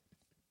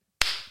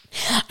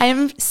 I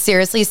am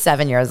seriously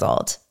 7 years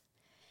old.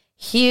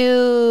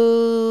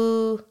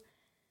 Hugh,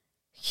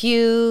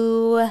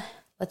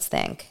 let's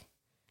think.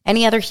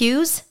 Any other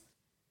Hughes?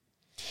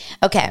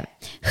 Okay.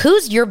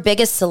 Who's your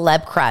biggest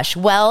celeb crush?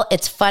 Well,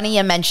 it's funny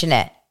you mention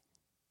it.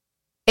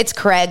 It's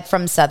Craig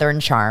from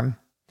Southern Charm.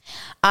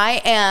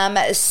 I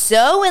am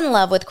so in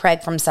love with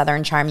Craig from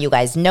Southern Charm. You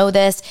guys know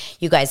this.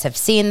 You guys have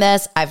seen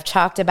this. I've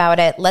talked about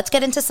it. Let's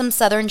get into some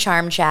Southern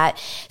Charm chat.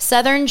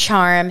 Southern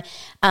Charm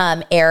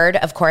aired,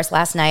 of course,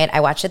 last night.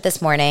 I watched it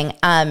this morning.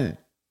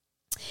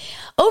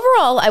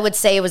 Overall, I would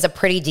say it was a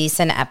pretty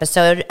decent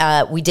episode.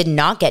 We did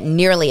not get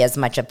nearly as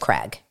much of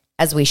Craig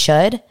as we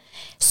should.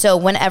 So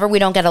whenever we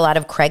don't get a lot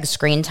of Craig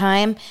screen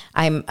time,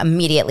 I'm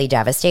immediately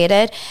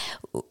devastated.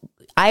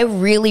 I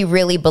really,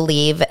 really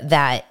believe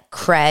that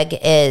Craig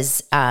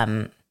is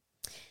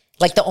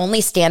like the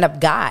only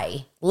stand-up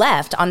guy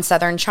left on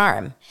Southern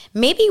Charm.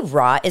 Maybe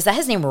Rod. Is that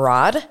his name,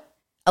 Rod?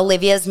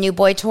 Olivia's new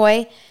boy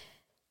toy?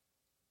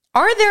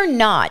 Are there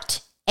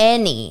not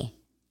any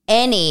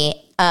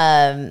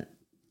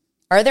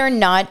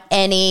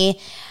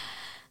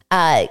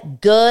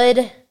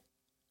good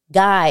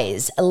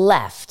guys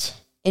left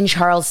in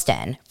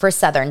Charleston for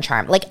Southern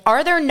Charm? Like,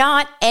 are there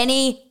not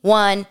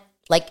anyone,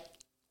 like,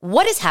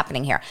 what is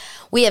happening here?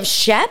 We have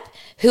Shep,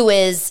 who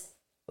is,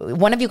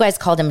 one of you guys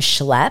called him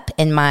Schlep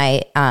in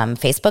my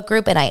Facebook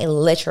group, and I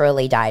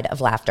literally died of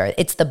laughter.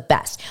 It's the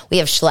best. We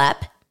have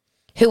Schlep,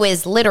 who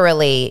is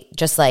literally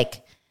just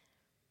like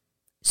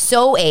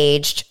so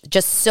aged,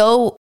 just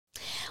so,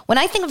 when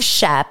I think of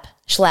Schlep,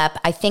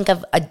 I think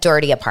of a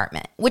dirty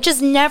apartment, which is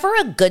never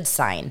a good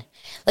sign.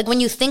 Like when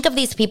you think of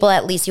these people,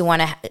 at least you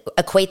want to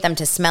equate them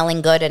to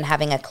smelling good and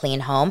having a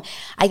clean home.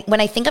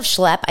 When I think of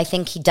Schlep, I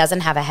think he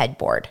doesn't have a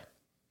headboard.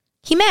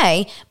 He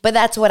may, but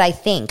that's what I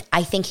think.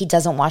 I think he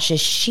doesn't wash his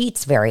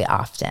sheets very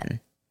often.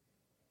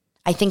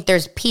 I think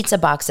there's pizza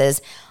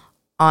boxes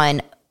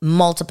on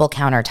multiple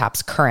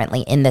countertops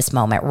currently in this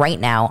moment right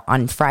now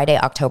on Friday,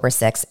 October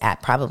 6th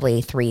at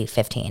probably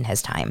 3:15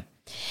 his time.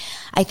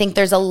 I think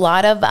there's a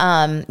lot of,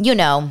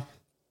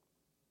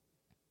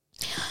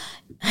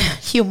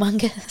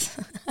 humongous.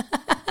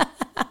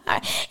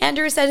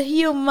 Andrew said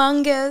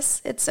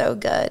humongous. It's so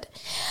good.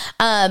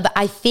 But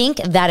I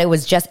think that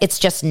it's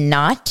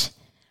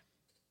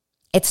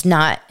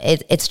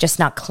just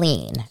not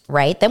clean,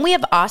 right? Then we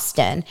have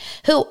Austin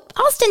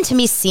to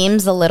me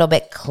seems a little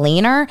bit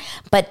cleaner,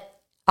 but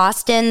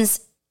Austin's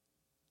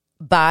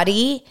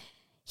body,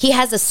 he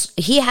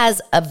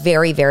has a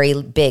very,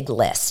 very big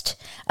list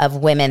of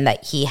women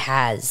that he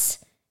has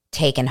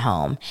taken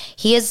home.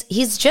 He's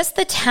just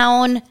the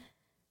town.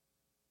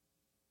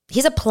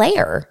 He's a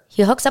player.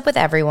 He hooks up with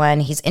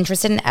everyone. He's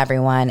interested in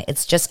everyone.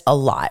 It's just a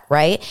lot,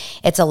 right?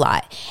 It's a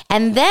lot.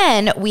 And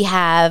then we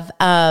have,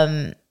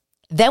 then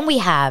we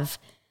have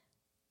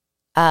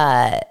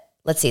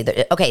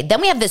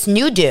this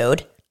new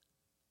dude,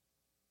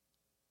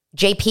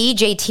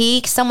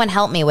 JT, someone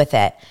help me with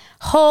it.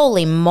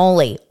 Holy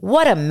moly,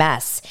 what a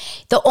mess.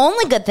 The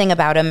only good thing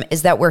about him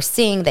is that we're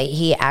seeing that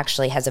he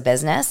actually has a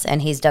business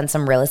and he's done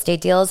some real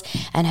estate deals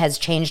and has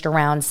changed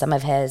around some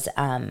of his,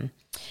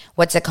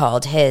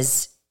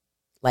 his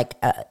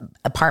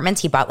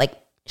apartments. He bought like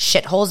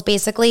shitholes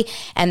basically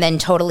and then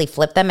totally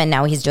flipped them and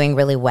now he's doing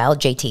really well,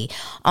 JT,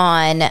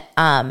 on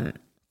the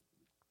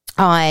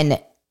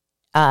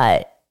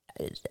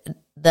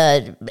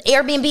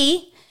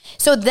Airbnb.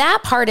 So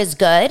that part is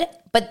good,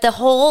 but the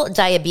whole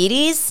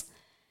diabetes,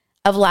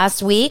 of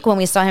last week when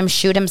we saw him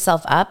shoot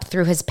himself up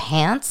through his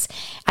pants.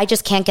 I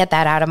just can't get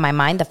that out of my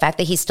mind. The fact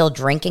that he's still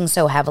drinking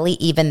so heavily,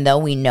 even though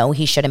we know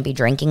he shouldn't be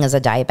drinking as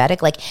a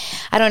diabetic. Like,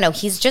 I don't know.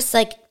 He's just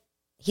like,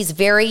 he's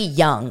very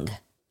young.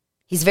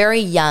 He's very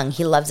young.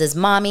 He loves his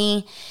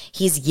mommy.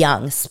 He's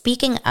young.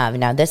 Speaking of,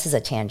 now this is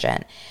a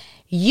tangent.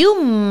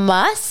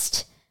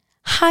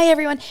 Hi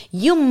everyone.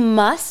 You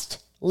must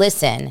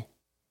listen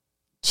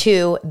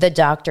to the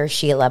Dr.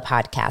 Sheila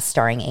podcast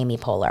starring Amy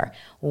Poehler.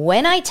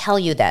 When I tell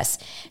you this,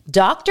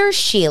 Dr.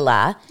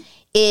 Sheila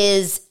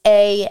is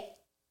a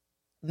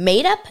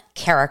made-up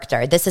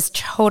character. This is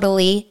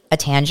totally a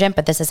tangent,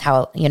 but this is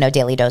how,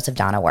 Daily Dose of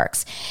Donna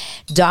works.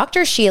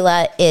 Dr.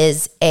 Sheila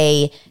is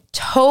a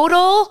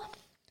total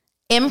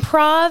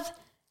improv,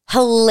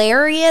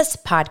 hilarious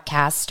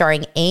podcast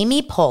starring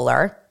Amy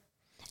Poehler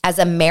as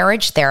a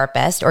marriage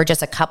therapist or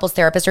just a couples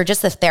therapist or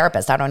just a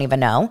therapist, I don't even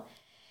know.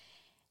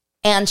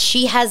 And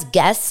she has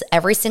guests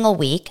every single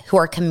week who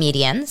are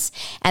comedians,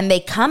 and they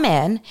come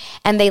in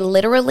and they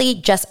literally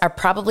just are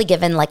probably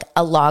given like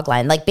a log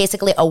line, like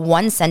basically a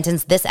one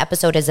sentence, this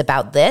episode is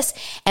about this,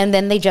 and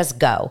then they just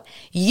go.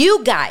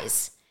 You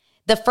guys,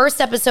 the first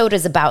episode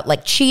is about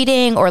like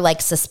cheating or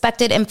like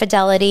suspected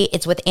infidelity.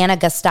 It's with Anna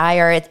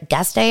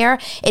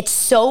Gasteyer. It's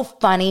so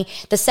funny.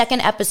 The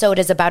second episode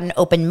is about an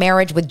open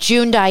marriage with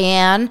June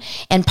Diane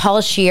and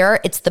Paul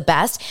Scheer. It's the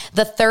best.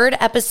 The third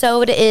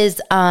episode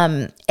is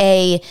I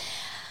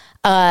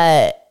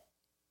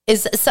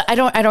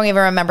don't even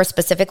remember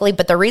specifically,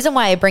 but the reason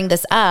why I bring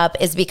this up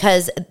is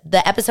because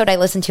the episode I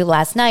listened to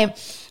last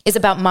night is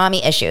about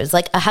mommy issues.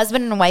 Like a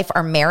husband and wife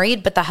are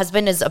married, but the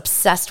husband is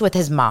obsessed with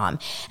his mom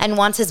and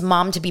wants his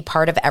mom to be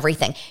part of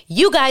everything.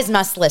 You guys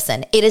must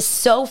listen. It is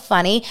so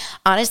funny.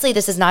 Honestly,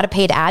 this is not a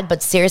paid ad,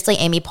 but seriously,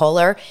 Amy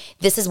Poehler,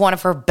 this is one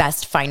of her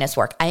best, finest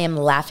work. I am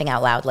laughing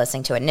out loud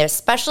listening to it. And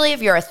especially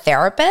if you're a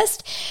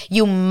therapist,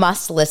 you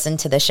must listen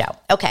to the show.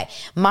 Okay,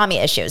 mommy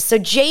issues. So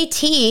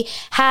JT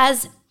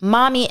has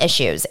mommy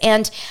issues.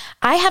 And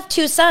I have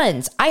 2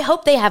 sons. I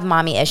hope they have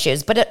mommy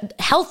issues, but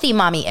healthy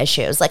mommy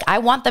issues. Like I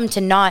want them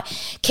to not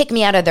kick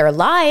me out of their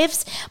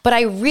lives, but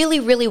I really,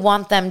 really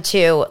want them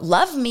to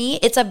love me.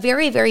 It's a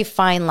very, very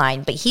fine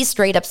line, but he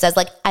straight up says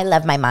like, I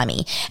love my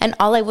mommy. And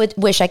all I would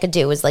wish I could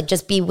do is like,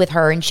 just be with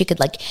her and she could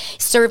like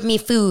serve me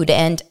food.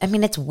 And I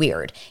mean, it's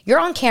weird. You're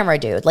on camera,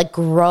 dude. Like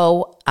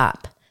grow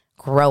up.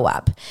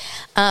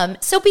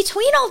 So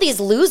between all these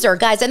loser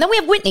guys, and then we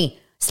have Whitney.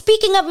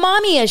 Speaking of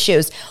mommy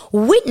issues,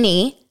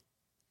 Whitney,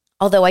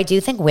 although I do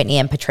think Whitney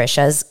and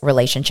Patricia's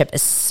relationship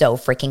is so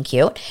freaking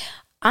cute,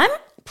 I'm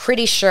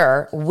pretty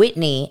sure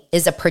Whitney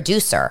is a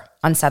producer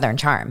on Southern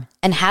Charm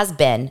and has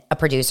been a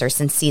producer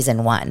since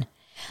season 1.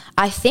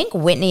 I think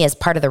Whitney is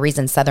part of the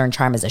reason Southern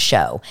Charm is a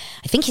show.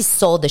 I think he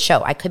sold the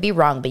show. I could be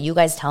wrong, but you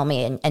guys tell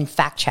me and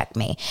fact check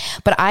me.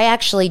 But I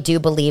actually do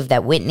believe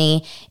that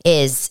Whitney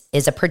is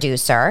a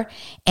producer,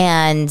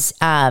 and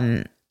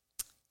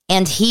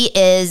he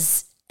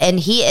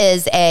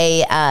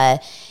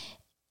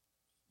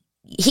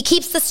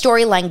keeps the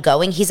storyline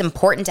going. He's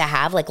important to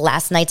have. Like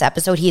last night's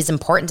episode, he's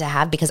important to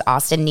have because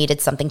Austin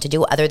needed something to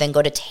do other than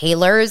go to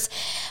Taylor's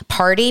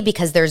party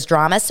because there's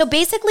drama. So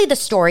basically the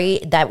story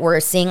that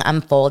we're seeing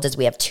unfold is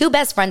we have 2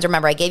 best friends.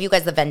 Remember, I gave you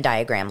guys the Venn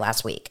diagram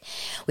last week.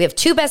 We have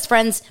 2 best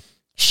friends,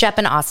 Shep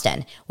and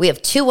Austin. We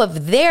have 2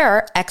 of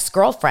their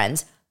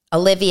ex-girlfriends,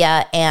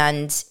 Olivia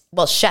and,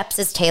 well, Shep's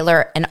is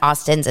Taylor and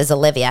Austin's is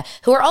Olivia,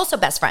 who are also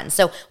best friends.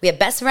 So we have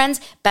best friends.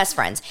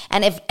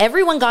 And if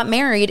everyone got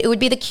married, it would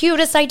be the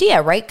cutest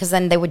idea, right? Because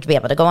then they would be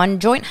able to go on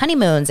joint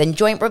honeymoons and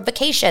joint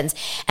vacations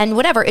and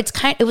whatever. It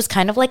was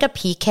kind of like a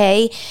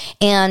PK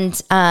and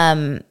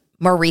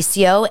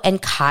Mauricio and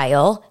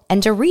Kyle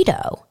and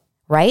Dorito,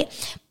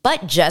 right?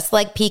 But just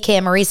like PK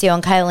and Mauricio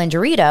and Kyle and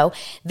Dorito,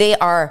 they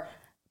are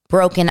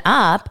broken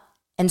up.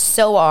 And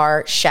so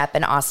are Shep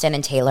and Austin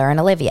and Taylor and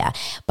Olivia.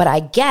 But I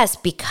guess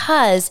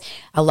because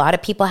a lot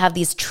of people have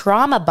these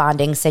trauma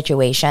bonding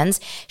situations,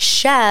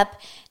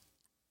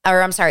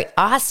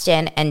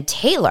 Austin and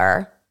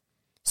Taylor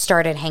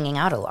started hanging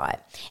out a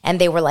lot.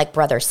 And they were like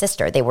brother,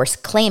 sister. They were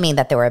claiming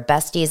that they were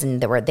besties and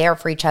they were there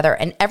for each other.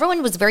 And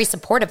everyone was very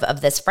supportive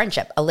of this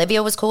friendship.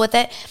 Olivia was cool with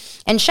it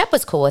and Shep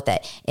was cool with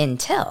it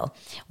until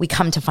we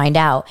come to find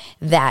out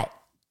that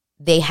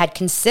they had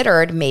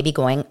considered maybe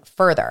going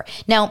further.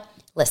 Now,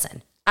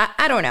 listen,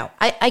 I don't know.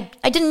 I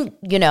didn't,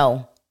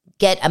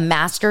 get a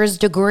master's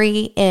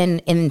degree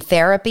in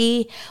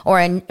therapy or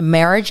in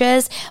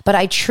marriages, but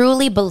I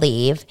truly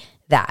believe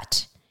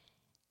that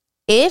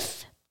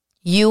if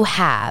you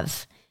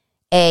have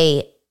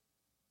a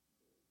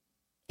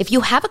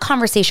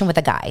conversation with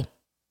a guy,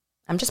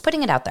 I'm just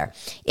putting it out there.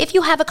 If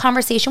you have a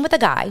conversation with a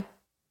guy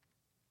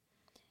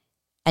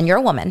and you're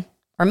a woman,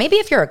 or maybe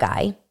if you're a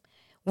guy,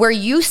 where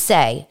you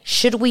say,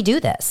 should we do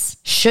this?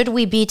 Should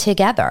we be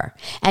together?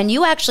 And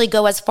you actually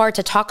go as far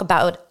to talk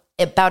about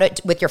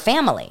it with your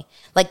family.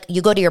 Like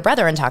you go to your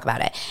brother and talk about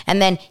it. And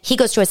then he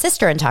goes to his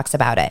sister and talks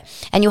about it.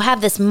 And you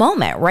have this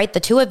moment, right? The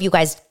 2 of you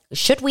guys,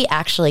 should we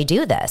actually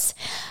do this?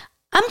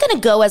 I'm going to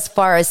go as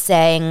far as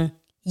saying,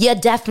 you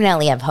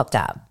definitely have hooked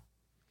up.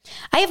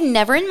 I have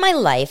never in my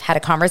life had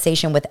a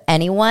conversation with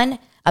anyone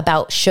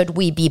about should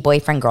we be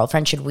boyfriend,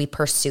 girlfriend, should we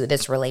pursue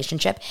this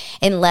relationship,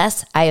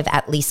 unless I have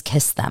at least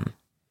kissed them.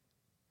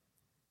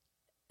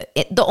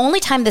 The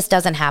only time this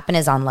doesn't happen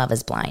is on Love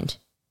is Blind.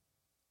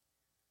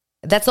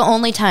 That's the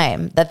only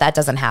time that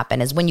doesn't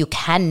happen, is when you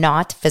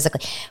cannot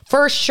physically.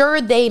 For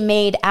sure they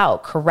made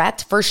out,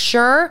 correct? For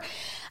sure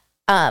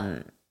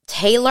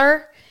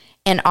Taylor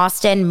and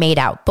Austin made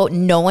out, but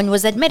no one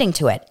was admitting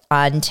to it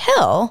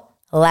until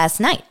last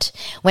night,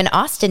 when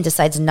Austin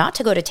decides not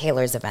to go to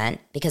Taylor's event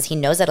because he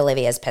knows that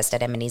Olivia is pissed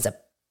at him, and he's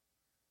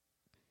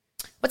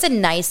what's a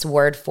nice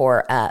word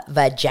for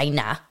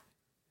vagina?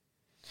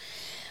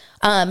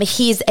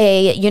 He's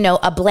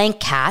a blank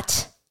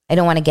cat. I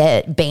don't want to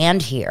get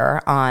banned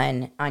here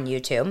on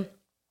YouTube.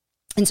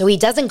 And so he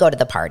doesn't go to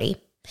the party.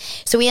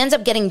 So he ends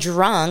up getting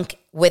drunk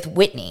with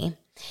Whitney,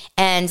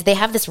 and they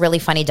have this really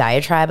funny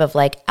diatribe of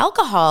like,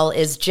 alcohol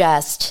is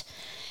just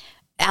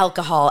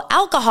alcohol.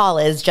 Alcohol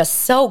is just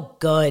so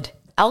good.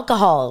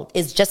 Alcohol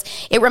is just,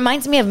 it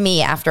reminds me of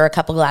me after a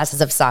couple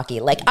glasses of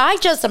sake. Like, I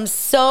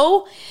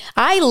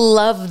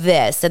love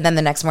this. And then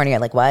the next morning you're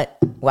like, what?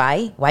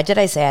 Why? Why did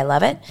I say I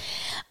love it?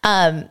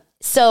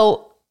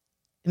 So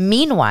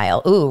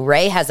meanwhile,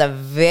 Ray has a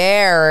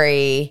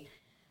very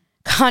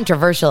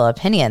controversial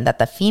opinion that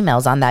the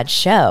females on that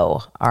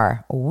show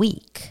are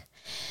weak.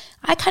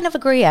 I kind of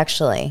agree,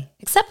 actually,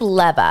 except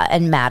Leva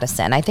and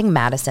Madison. I think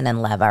Madison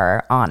and Leva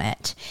are on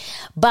it.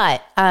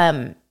 But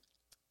Austin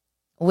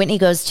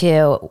goes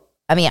to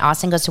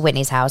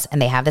Whitney's house,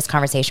 and they have this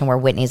conversation where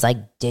Whitney's like,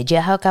 did you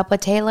hook up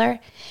with Taylor?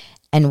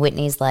 And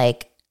Whitney's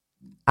like,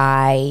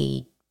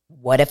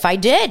 what if I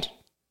did?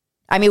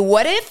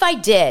 What if I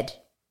did?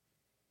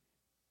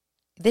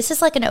 This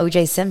is like an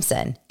O.J.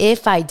 Simpson,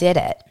 if I did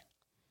it.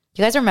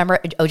 Do you guys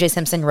remember O.J.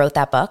 Simpson wrote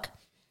that book?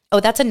 Oh,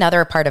 that's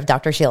another part of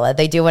Dr. Sheila.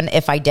 They do an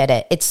If I Did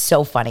It. It's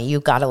so funny. You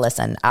got to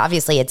listen.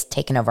 Obviously, it's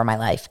taken over my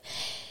life.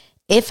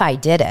 If I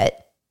did it,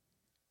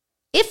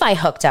 if I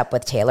hooked up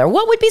with Taylor,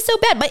 what would be so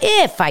bad? But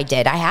if I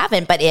did, I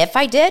haven't, but if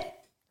I did,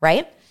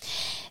 right?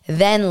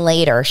 Then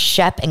later,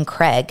 Shep and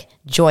Craig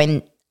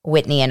join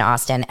Whitney and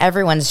Austin.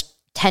 Everyone's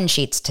 10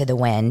 sheets to the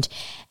wind.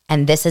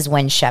 And this is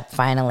when Shep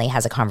finally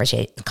has a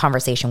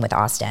conversation with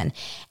Austin.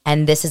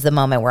 And this is the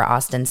moment where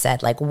Austin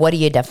said, like, what do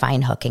you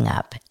define hooking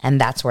up?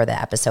 And that's where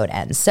the episode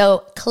ends. So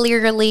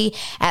clearly,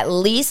 at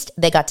least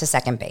they got to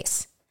second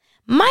base.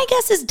 My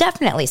guess is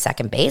definitely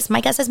second base. My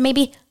guess is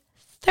maybe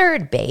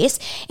third base.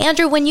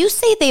 Andrew, when you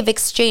say they've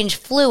exchanged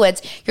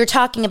fluids, you're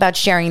talking about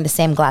sharing the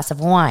same glass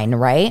of wine,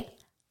 right?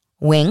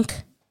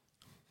 Wink.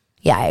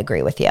 Yeah, I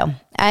agree with you.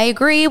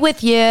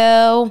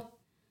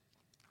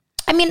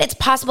 It's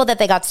possible that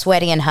they got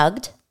sweaty and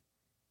hugged.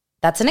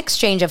 That's an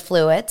exchange of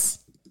fluids.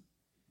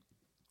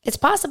 It's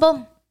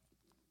possible.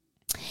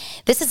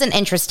 This is an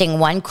interesting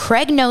one.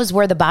 Craig knows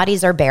where the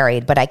bodies are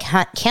buried, but I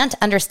can't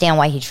understand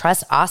why he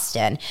trusts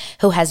Austin,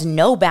 who has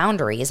no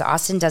boundaries.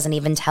 Austin doesn't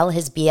even tell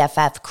his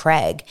BFF,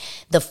 Craig,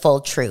 the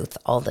full truth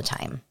all the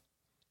time.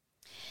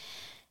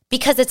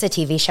 Because it's a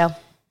TV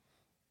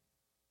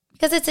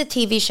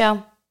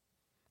show.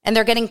 And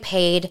they're getting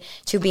paid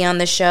to be on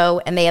the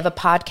show, and they have a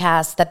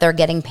podcast that they're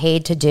getting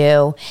paid to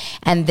do.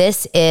 And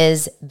this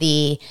is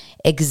the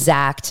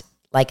exact,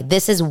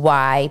 this is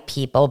why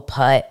people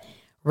put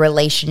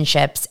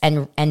relationships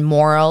and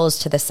morals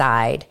to the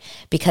side,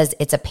 because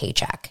it's a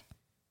paycheck.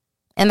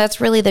 And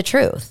that's really the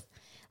truth.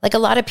 A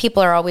lot of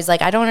people are always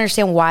like, I don't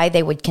understand why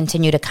they would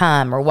continue to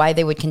come, or why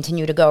they would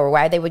continue to go, or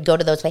why they would go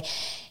to those places.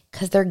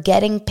 Because they're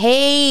getting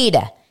paid.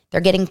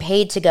 They're getting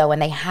paid to go,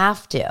 and they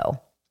have to,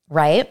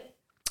 right?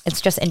 It's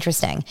just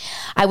interesting.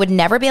 I would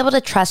never be able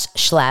to trust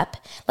Schlepp.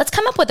 Let's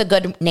come up with a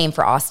good name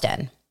for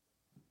Austin.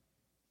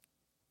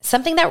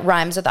 Something that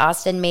rhymes with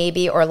Austin,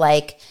 maybe, or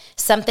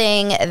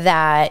something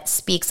that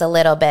speaks a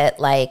little bit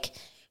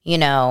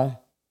nothing's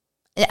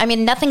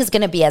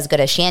going to be as good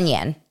as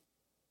Shanyan.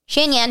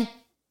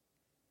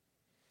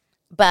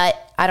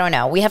 But I don't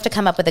know. We have to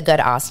come up with a good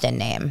Austin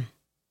name.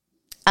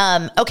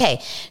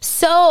 Okay.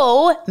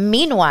 So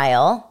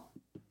meanwhile,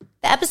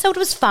 the episode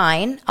was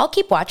fine. I'll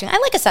keep watching. I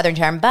like a Southern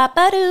term.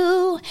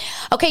 Ba-ba-doo.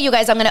 Okay, you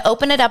guys, I'm going to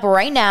open it up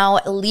right now.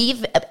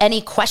 Leave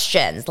any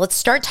questions. Let's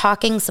start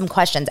talking some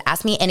questions.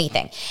 Ask me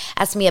anything.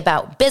 Ask me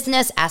about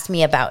business. Ask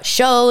me about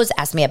shows.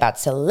 Ask me about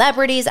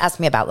celebrities. Ask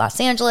me about Los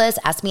Angeles.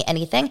 Ask me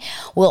anything.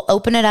 We'll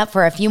open it up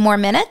for a few more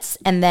minutes,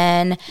 and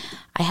then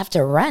I have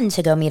to run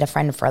to go meet a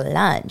friend for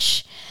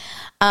lunch.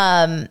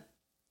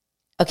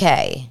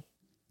 Okay.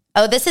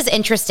 Oh, this is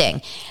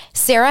interesting.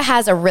 Sarah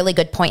has a really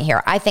good point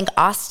here. I think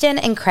Austin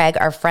and Craig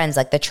are friends,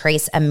 like the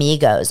Trace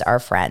Amigos are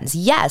friends.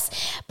 Yes.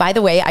 By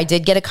the way, I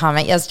did get a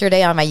comment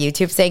yesterday on my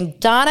YouTube saying,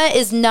 Donna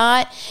it's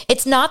not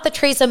the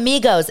Trace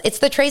Amigos, it's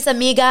the Trace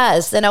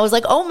Amigas. And I was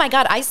like, oh my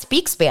God, I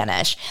speak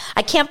Spanish.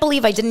 I can't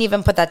believe I didn't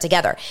even put that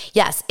together.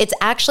 Yes, it's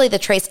actually the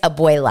Trace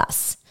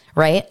Abuelas,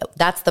 right?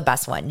 That's the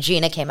best one.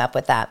 Gina came up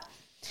with that.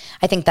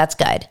 I think that's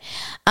good.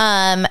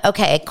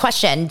 Okay,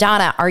 question.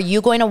 Donna, are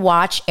you going to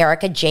watch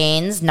Erica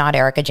James? Not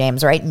Erica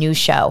James, right? New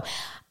show.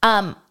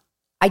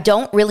 I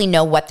don't really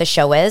know what the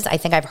show is. I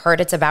think I've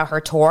heard it's about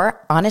her tour.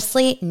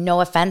 Honestly,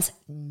 no offense,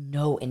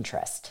 no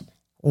interest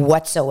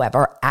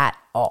whatsoever at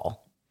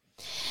all.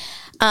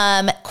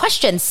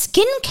 Question,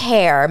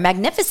 skincare,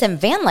 magnificent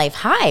van life.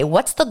 Hi,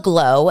 what's the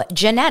glow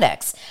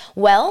genetics?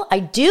 Well, I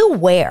do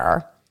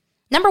wear,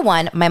 number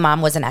one, my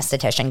mom was an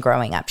esthetician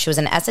growing up. She was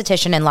an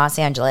esthetician in Los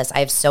Angeles. I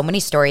have so many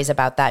stories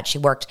about that. She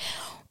worked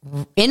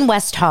in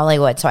West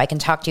Hollywood, so I can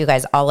talk to you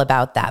guys all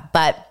about that.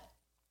 But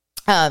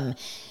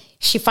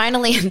she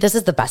finally, this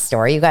is the best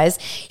story, you guys.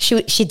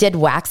 She did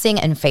waxing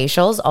and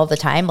facials all the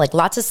time. Like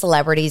lots of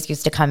celebrities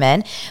used to come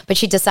in, but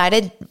she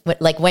decided,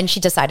 like when she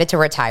decided to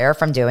retire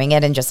from doing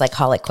it and just like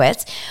call it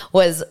quits,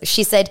 was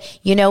she said,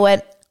 you know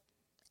what?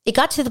 It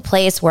got to the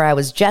place where I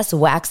was just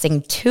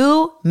waxing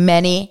too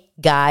many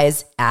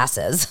guys'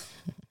 asses.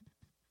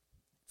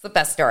 It's the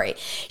best story.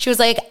 She was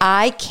like,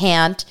 I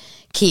can't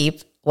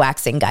keep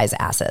waxing guys'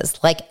 asses.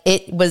 Like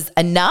it was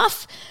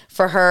enough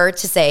for her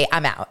to say,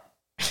 I'm out.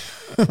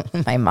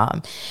 My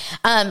mom.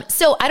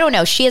 So I don't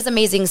know. She has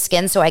amazing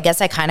skin, so I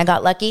guess I kind of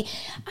got lucky.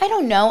 I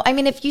don't know. I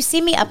mean, if you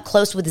see me up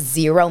close with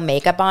zero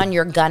makeup on,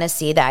 you're gonna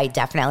see that I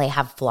definitely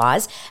have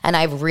flaws, and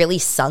I have really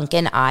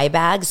sunken eye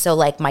bags. So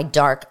like my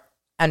dark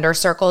under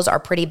circles are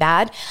pretty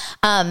bad.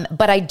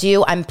 But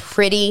I'm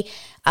pretty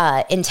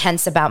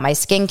intense about my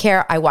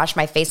skincare. I wash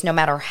my face no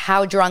matter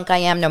how drunk I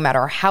am, no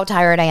matter how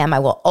tired I am. I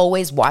will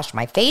always wash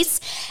my face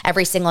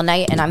every single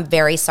night. And I'm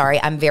very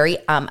sorry. I'm very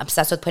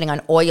obsessed with putting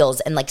on oils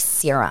and like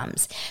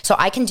serums. So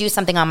I can do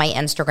something on my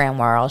Instagram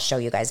where I'll show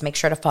you guys. Make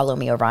sure to follow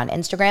me over on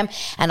Instagram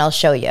and I'll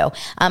show you.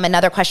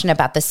 Another question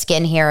about the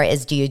skin here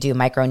is, do you do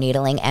micro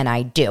needling? And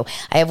I do.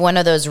 I have one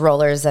of those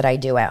rollers that I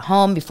do at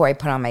home before I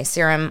put on my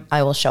serum.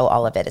 I will show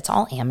all of it. It's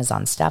all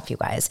Amazon stuff, you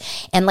guys.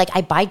 And like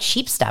I buy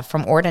cheap stuff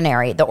from The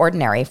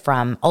Ordinary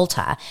from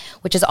Ulta,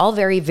 which is all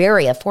very,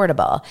 very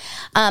affordable.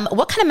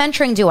 What kind of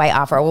mentoring do I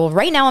offer? Well,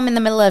 right now I'm in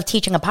the middle of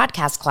teaching a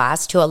podcast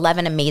class to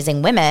 11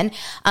 amazing women.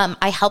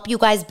 I help you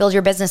guys build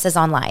your businesses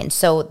online.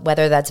 So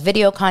whether that's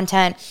video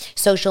content,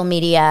 social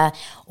media,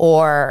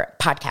 or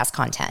podcast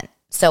content.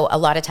 So a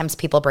lot of times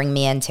people bring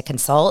me in to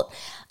consult.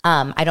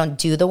 I don't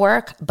do the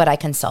work, but I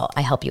consult.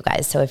 I help you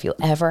guys. So if you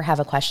ever have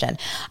a question,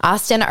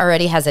 Austin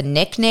already has a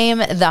nickname,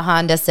 the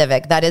Honda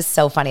Civic. That is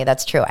so funny.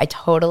 That's true. I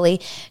totally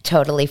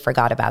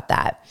forgot about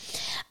that.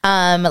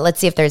 Let's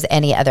see if there's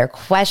any other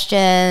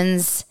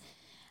questions.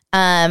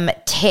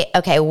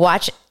 Okay,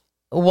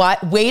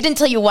 wait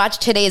until you watch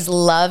today's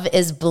Love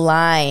is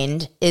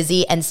Blind.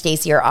 Izzy and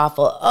Stacey are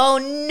awful. Oh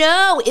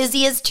no,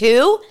 Izzy is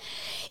too?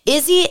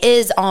 Izzy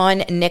is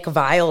on Nick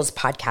Vile's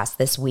podcast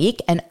this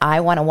week, and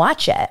I want to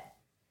watch it.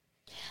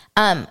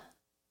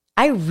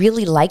 I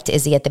really liked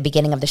Izzy at the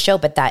beginning of the show,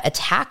 but that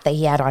attack that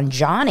he had on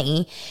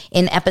Johnny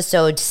in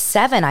episode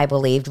 7, I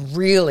believe,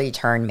 really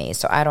turned me.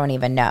 So I don't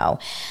even know.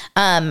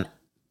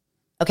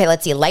 Okay,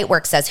 let's see.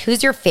 Lightwork says,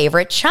 who's your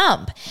favorite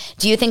chump?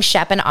 Do you think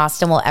Shep and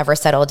Austin will ever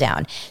settle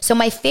down? So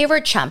my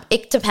favorite chump,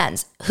 it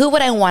depends. Who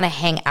would I want to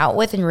hang out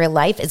with in real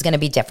life is going to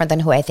be different than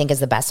who I think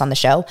is the best on the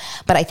show.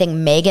 But I think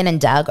Megan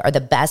and Doug are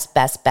the best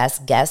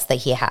guests that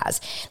he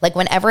has. Like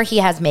whenever he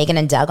has Megan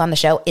and Doug on the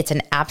show, it's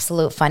an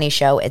absolute funny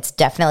show. It's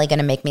definitely going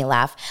to make me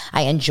laugh.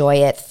 I enjoy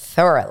it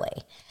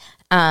thoroughly.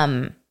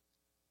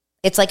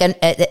 It's like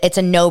it's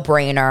a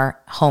no-brainer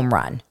home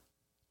run.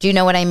 Do you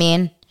know what I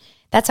mean?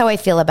 That's how I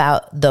feel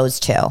about those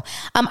two.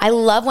 I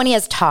love when he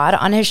has Todd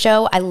on his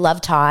show. I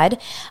love Todd.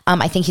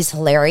 I think he's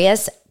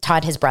hilarious.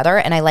 Todd, his brother,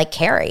 and I like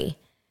Carrie.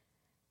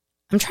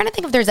 I'm trying to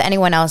think if there's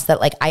anyone else that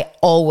like I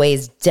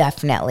always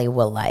definitely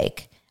will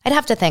like. I'd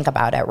have to think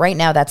about it. Right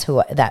now, that's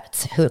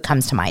who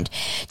comes to mind.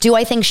 Do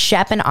I think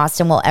Shep and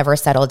Austin will ever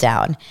settle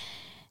down?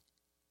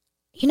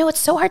 You know, it's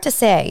so hard to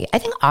say. I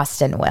think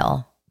Austin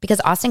will,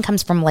 because Austin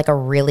comes from like a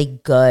really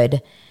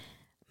good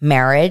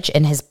marriage,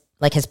 and his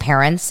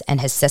parents and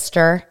his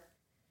sister.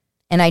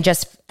 And I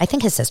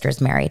think his sister is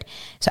married.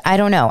 So I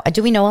don't know.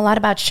 Do we know a lot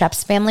about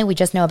Shep's family? We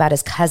just know about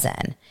his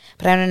cousin,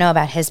 but I don't know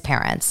about his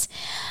parents.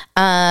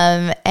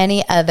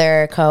 Any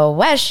other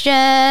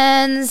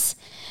questions?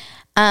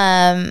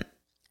 Dorito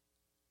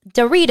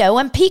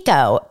and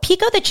Pico.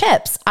 Pico the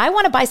chips. I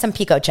want to buy some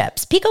Pico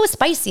chips. Pico is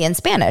spicy in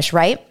Spanish,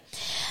 right?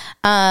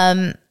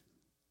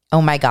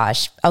 Oh my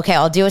gosh. Okay,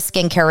 I'll do a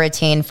skincare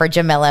routine for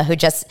Jamila, who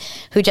just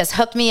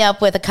hooked me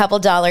up with a couple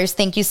dollars.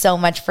 Thank you so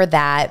much for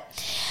that.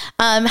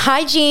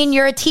 Hi, Jean.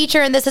 You're a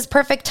teacher, and this is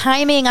perfect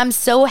timing. I'm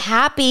so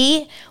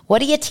happy. What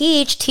do you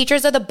teach?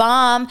 Teachers are the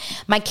bomb.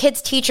 My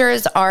kids'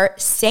 teachers are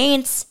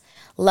saints.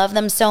 Love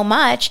them so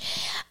much.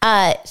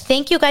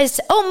 Thank you guys.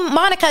 Oh,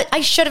 Monica.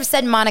 I should have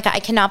said Monica. I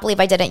cannot believe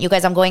I didn't. You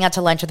guys, I'm going out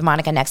to lunch with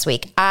Monica next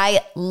week.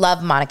 I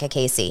love Monica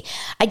Casey.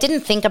 I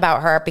didn't think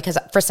about her because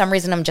for some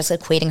reason I'm just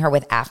equating her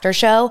with After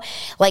Show.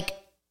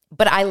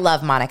 But I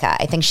love Monica.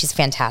 I think she's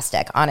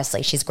fantastic.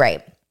 Honestly, she's great.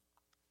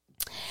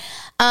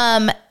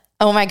 Oh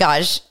my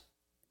gosh.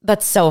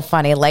 That's so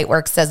funny.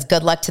 Lightwork says,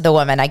 good luck to the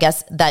woman. I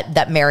guess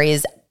that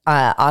marries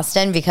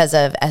Austin because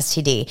of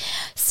STD.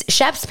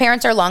 Shep's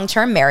parents are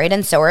long-term married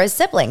and so are his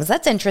siblings.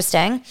 That's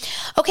interesting.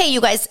 Okay,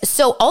 you guys.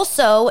 So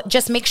also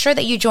just make sure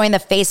that you join the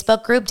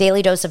Facebook group,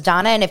 Daily Dose of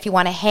Donna. And if you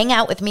want to hang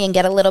out with me and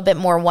get a little bit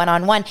more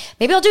one-on-one,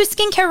 maybe I'll do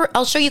skincare.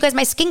 I'll show you guys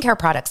my skincare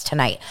products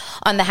tonight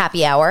on the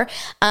happy hour.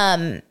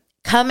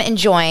 Come and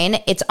join.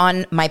 It's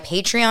on my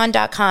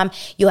patreon.com.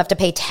 You have to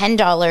pay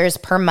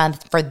 $10 per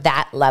month for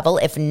that level.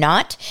 If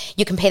not,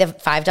 you can pay the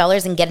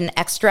 $5 and get an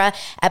extra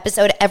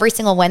episode every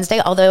single Wednesday.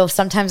 Although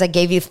sometimes I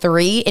gave you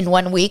 3 in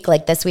 1 week,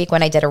 like this week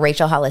when I did a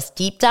Rachel Hollis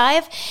deep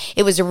dive.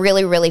 It was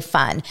really, really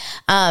fun.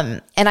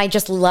 And I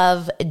just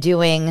love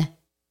doing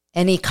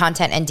any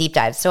content and deep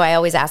dives. So I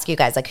always ask you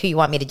guys, like, who you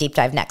want me to deep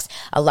dive next.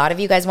 A lot of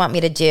you guys want me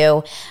to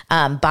do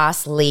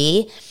Boss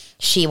Lee.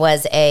 She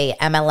was a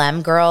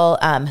MLM girl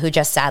who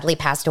just sadly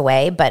passed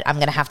away, but I'm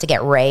going to have to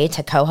get Ray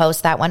to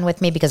co-host that one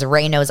with me because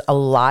Ray knows a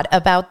lot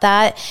about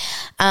that.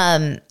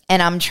 And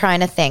I'm trying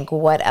to think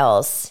what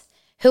else.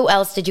 Who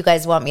else did you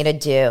guys want me to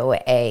do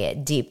a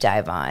deep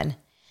dive on?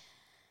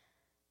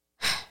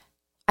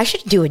 I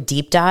should do a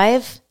deep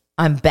dive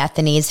on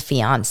Bethany's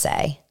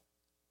fiance,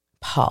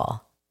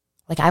 Paul.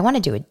 Like, I want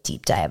to do a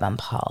deep dive on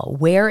Paul.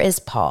 Where is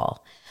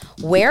Paul?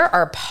 Where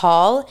are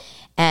Paul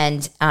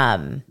and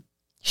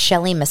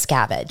Shelly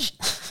Miscavige?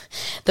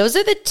 Those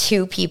are the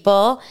 2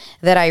 people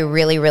that I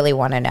really, really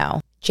want to know.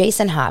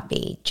 Jason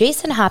Hoppy.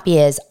 Jason Hoppy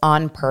is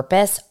on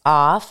purpose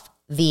off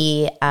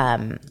the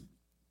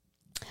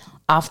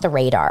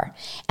radar.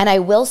 And I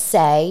will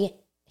say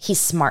he's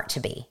smart to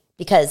be,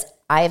 because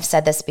I have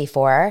said this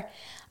before.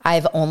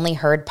 I've only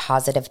heard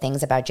positive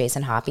things about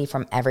Jason Hoppy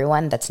from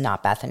everyone that's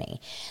not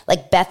Bethany.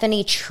 Like,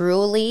 Bethany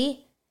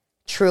truly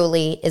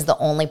is the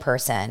only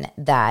person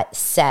that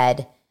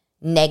said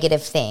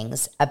negative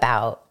things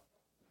about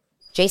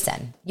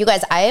Jason. You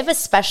guys, I have a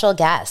special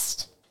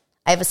guest.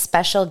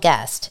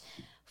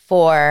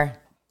 For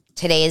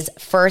today's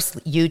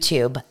first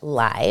YouTube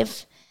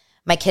live.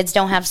 My kids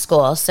don't have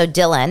school, so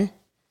Dylan,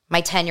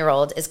 my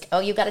 10-year-old is,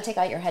 you got to take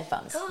out your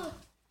headphones. Oh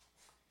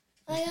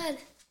my God.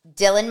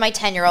 Dylan, my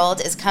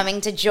 10-year-old, is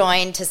coming to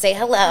join to say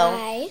hello.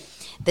 Hi.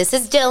 This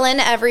is Dylan,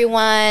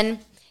 everyone.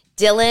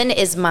 Dylan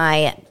is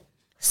my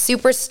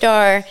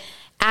superstar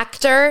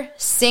actor,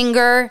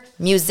 singer,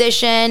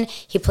 musician.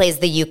 He plays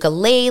the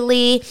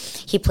ukulele,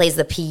 he plays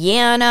the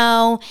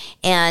piano,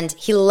 and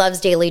he loves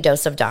Daily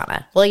Dose of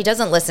Donna. Well, he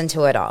doesn't listen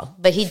to it all,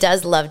 but he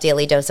does love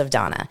Daily Dose of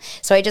Donna.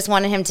 So I just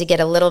wanted him to get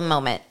a little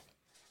moment.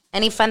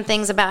 Any fun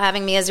things about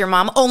having me as your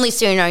mom? Only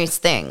so nice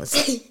things.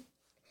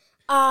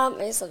 I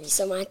just love you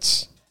so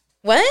much.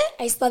 What?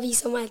 I just love you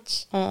so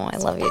much. Oh, I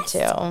love you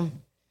too.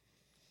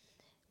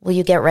 Will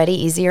you get ready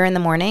easier in the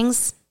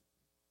mornings?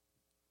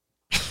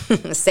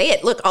 Say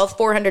it. Look, all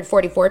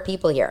 444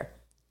 people here.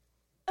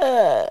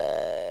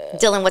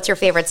 Dylan, what's your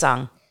favorite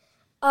song?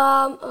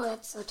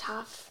 That's so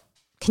tough.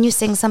 Can you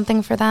sing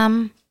something for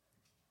them?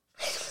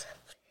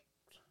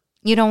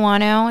 You don't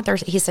want to?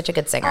 He's such a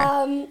good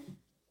singer.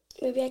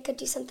 Maybe I could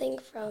do something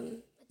from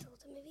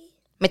Matilda, maybe?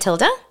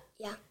 Matilda?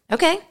 Yeah.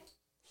 Okay.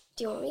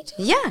 Do you want me to?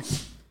 Yeah.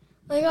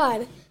 Oh my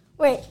God.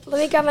 Wait, let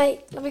me grab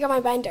my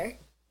binder.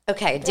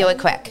 Okay, do it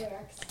quick.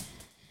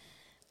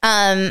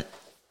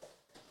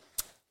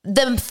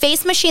 The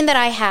face machine that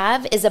I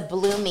have is a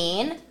Blue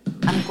Mean.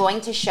 I'm going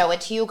to show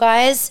it to you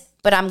guys,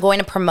 but I'm going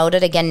to promote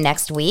it again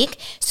next week.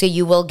 So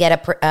you will get a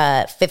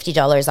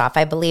 $50 off,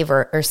 I believe,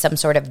 or some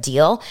sort of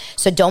deal.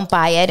 So don't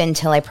buy it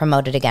until I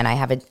promote it again.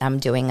 I'm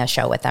doing a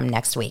show with them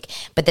next week.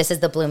 But this is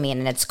the Blue Mean,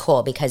 and it's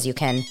cool because you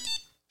can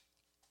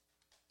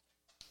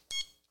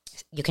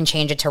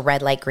change it to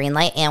red light, green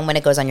light, and when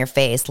it goes on your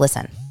face,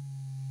 listen.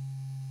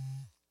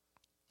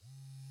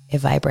 It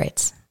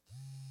vibrates.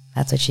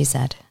 That's what she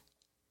said.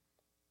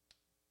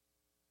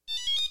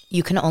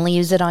 You can only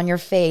use it on your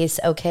face,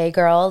 okay,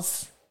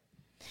 girls?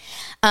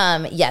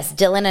 Yes,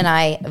 Dylan and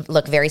I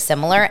look very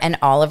similar, and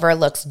Oliver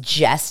looks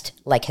just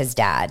like his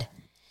dad.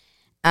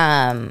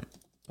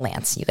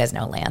 Lance, you guys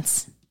know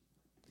Lance.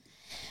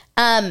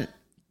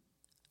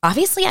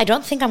 Obviously, I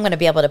don't think I'm going to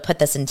be able to put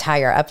this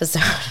entire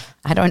episode.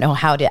 I don't know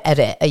how to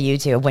edit a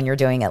YouTube when you're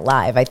doing it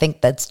live. I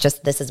think that's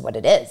just, this is what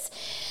it is.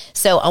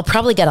 So I'll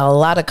probably get a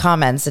lot of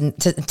comments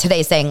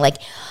today saying like,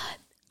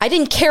 I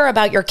didn't care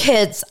about your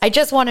kids. I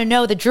just want to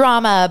know the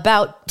drama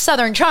about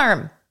Southern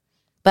Charm.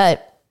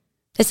 But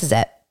this is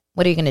it.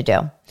 What are you going to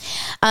do?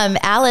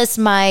 Alice,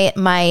 my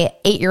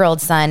 8-year-old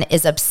son,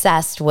 is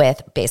obsessed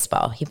with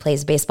baseball. He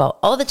plays baseball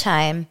all the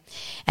time,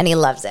 and he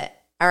loves it.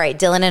 All right,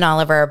 Dylan and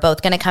Oliver are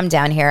both going to come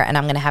down here, and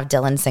I'm going to have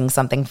Dylan sing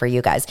something for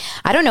you guys.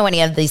 I don't know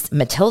any of these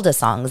Matilda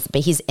songs,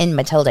 but he's in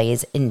Matilda.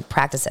 He's in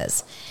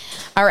practices.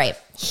 All right,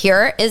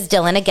 here is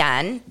Dylan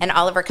again. And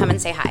Oliver, come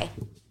and say hi.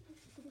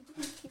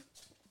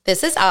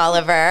 This is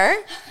Oliver.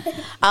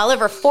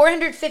 Oliver,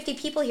 450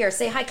 people here.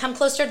 Say hi. Come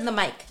closer to the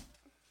mic.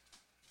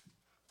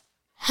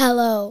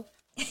 Hello.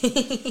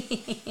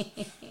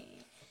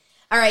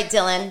 All right,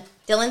 Dylan.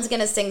 Dylan's going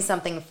to sing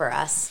something for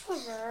us.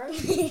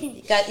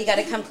 You got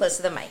to come close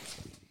to the mic.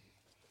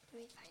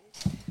 Let me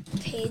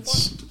find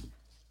page.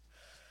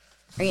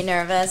 Are you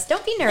nervous?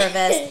 Don't be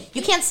nervous.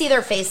 You can't see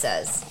their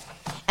faces.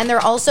 And they're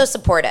also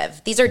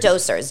supportive. These are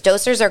dosers.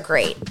 Dosers are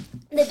great.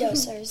 The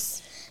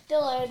dosers.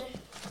 Dylan.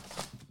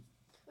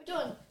 We're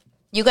doing.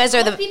 You guys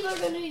are How people are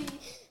going to be,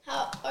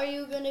 how are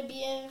you going to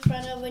be in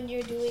front of when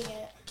you're doing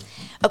it?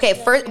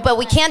 Okay, but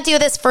we can't do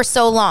this for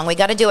so long. We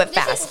got to do it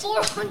fast. This is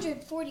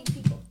 440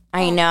 people.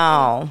 I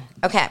know.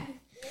 Okay.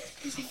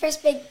 My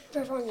first big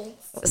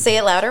performance. Say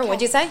it louder.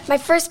 What'd you say? My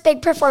first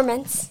big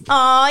performance.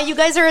 Aw, you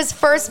guys are his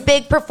first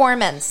big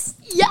performance.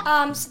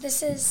 Yeah. So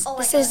this is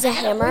the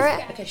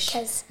hammer.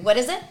 Because What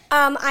is it?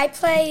 I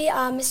play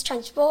Miss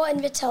Trunchbull and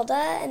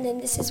Matilda, and then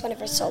this is one of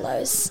her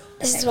solos.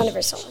 This is one of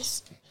her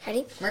solos.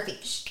 Ready? Murphy.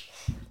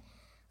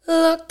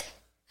 Look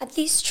at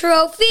these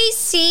trophies,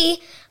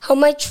 see how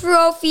my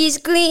trophies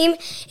gleam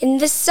in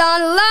the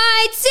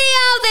sunlight, see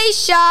how they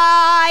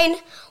shine.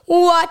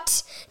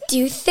 What do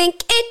you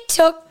think it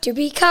took to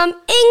become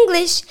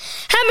English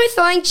hammer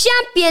throwing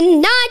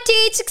champion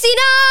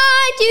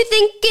 1969? Do you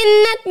think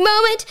in that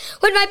moment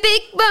when my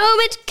big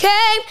moment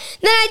came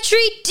that I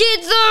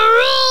treated the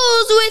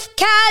rules with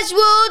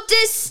casual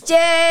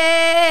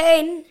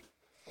disdain?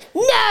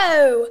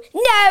 No,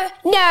 no,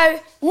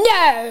 no,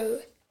 no.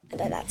 And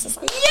then that's the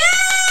song. Yay!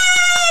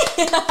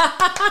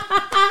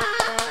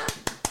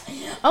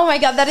 Oh my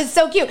God, that is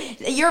so cute.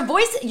 Your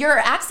voice, your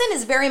accent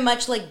is very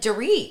much like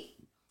Dorit.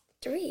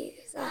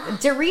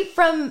 Dorit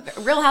from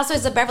Real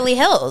Housewives of Beverly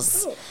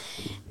Hills. Ooh.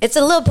 It's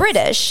a little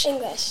British.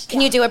 English.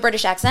 Can you do a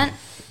British accent?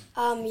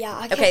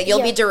 Yeah. Okay,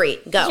 you'll be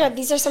Dorit. Go. Here,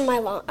 these are some of my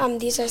long.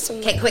 These are some.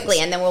 Okay,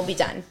 quickly, and then we'll be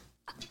done.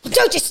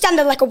 Don't just stand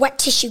there like a wet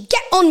tissue.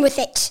 Get on with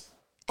it.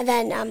 And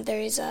then there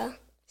is a.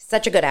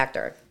 Such a good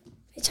actor.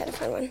 Let me try to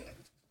find one.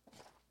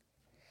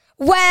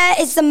 Where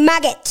is the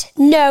maggot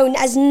known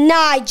as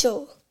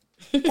Nigel?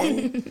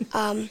 Then,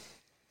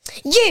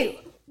 you.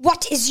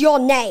 What is your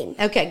name?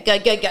 Okay,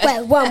 good.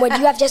 Well, Wormwood,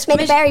 you have just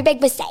made a very big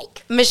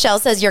mistake. Michelle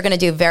says you're going to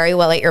do very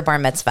well at your bar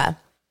mitzvah.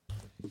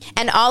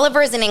 And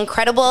Oliver is an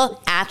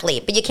incredible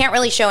athlete, but you can't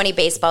really show any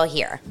baseball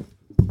here.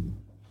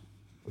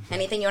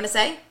 Anything you want to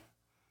say?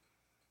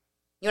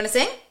 You want to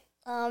sing?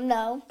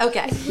 No.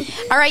 Okay.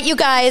 All right, you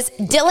guys.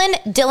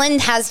 Dylan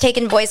has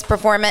taken voice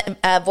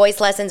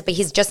lessons, but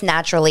he's just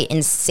naturally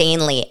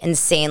insanely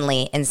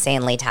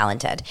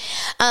talented.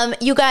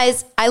 You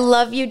guys, I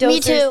love you, Dosers. Me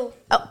too.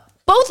 Oh,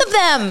 both of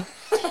them.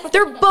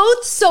 They're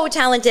both so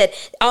talented.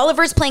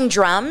 Oliver's playing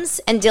drums,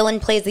 and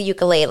Dylan plays the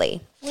ukulele.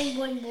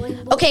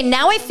 Okay,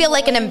 now I feel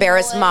like an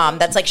embarrassed mom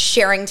that's like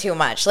sharing too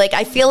much. Like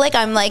I feel like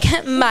I'm like,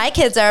 my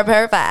kids are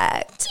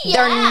perfect.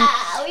 Yeah,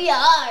 we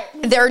are.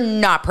 They're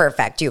not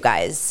perfect, you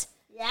guys.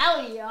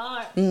 Yeah, we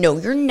are. No,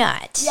 you're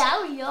not.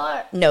 Yeah, we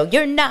are. No,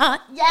 you're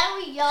not. Yeah,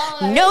 we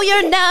are. No,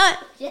 you're not.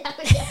 Yeah,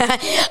 we are.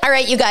 All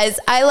right, you guys.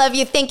 I love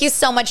you. Thank you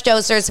so much,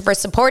 Dosers, for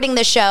supporting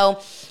the show.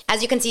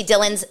 As you can see,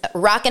 Dylan's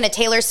rocking a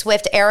Taylor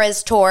Swift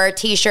Eras Tour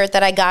t-shirt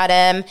that I got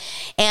him.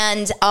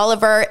 And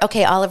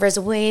Oliver's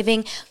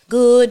waving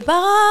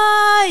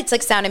goodbye. It's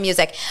like Sound of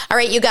Music. All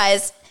right, you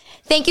guys.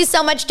 Thank you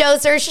so much,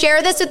 Dosers.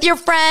 Share this with your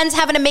friends.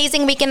 Have an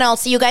amazing weekend. I'll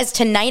see you guys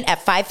tonight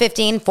at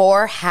 5:15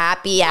 for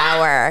Happy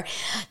Hour.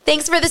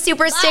 Thanks for the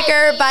super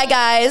sticker. Bye,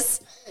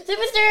 guys.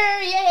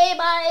 Superstar, yay,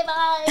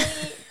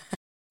 bye.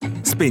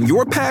 Spin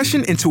your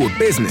passion into a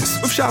business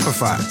with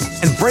Shopify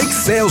and break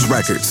sales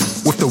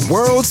records with the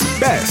world's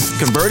best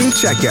converting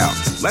checkout.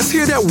 Let's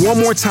hear that one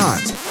more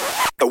time.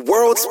 The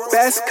world's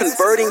best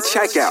converting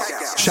checkout.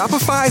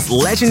 Shopify's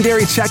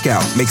legendary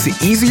checkout makes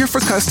it easier for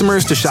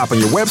customers to shop on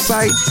your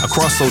website,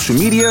 across social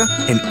media,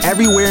 and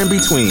everywhere in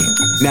between.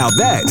 Now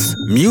that's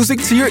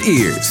music to your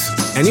ears.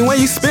 Any way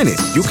you spin it,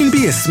 you can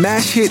be a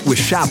smash hit with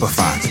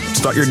Shopify.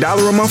 Start your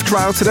 $1 a month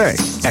trial today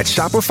at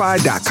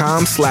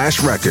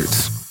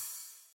shopify.com/records.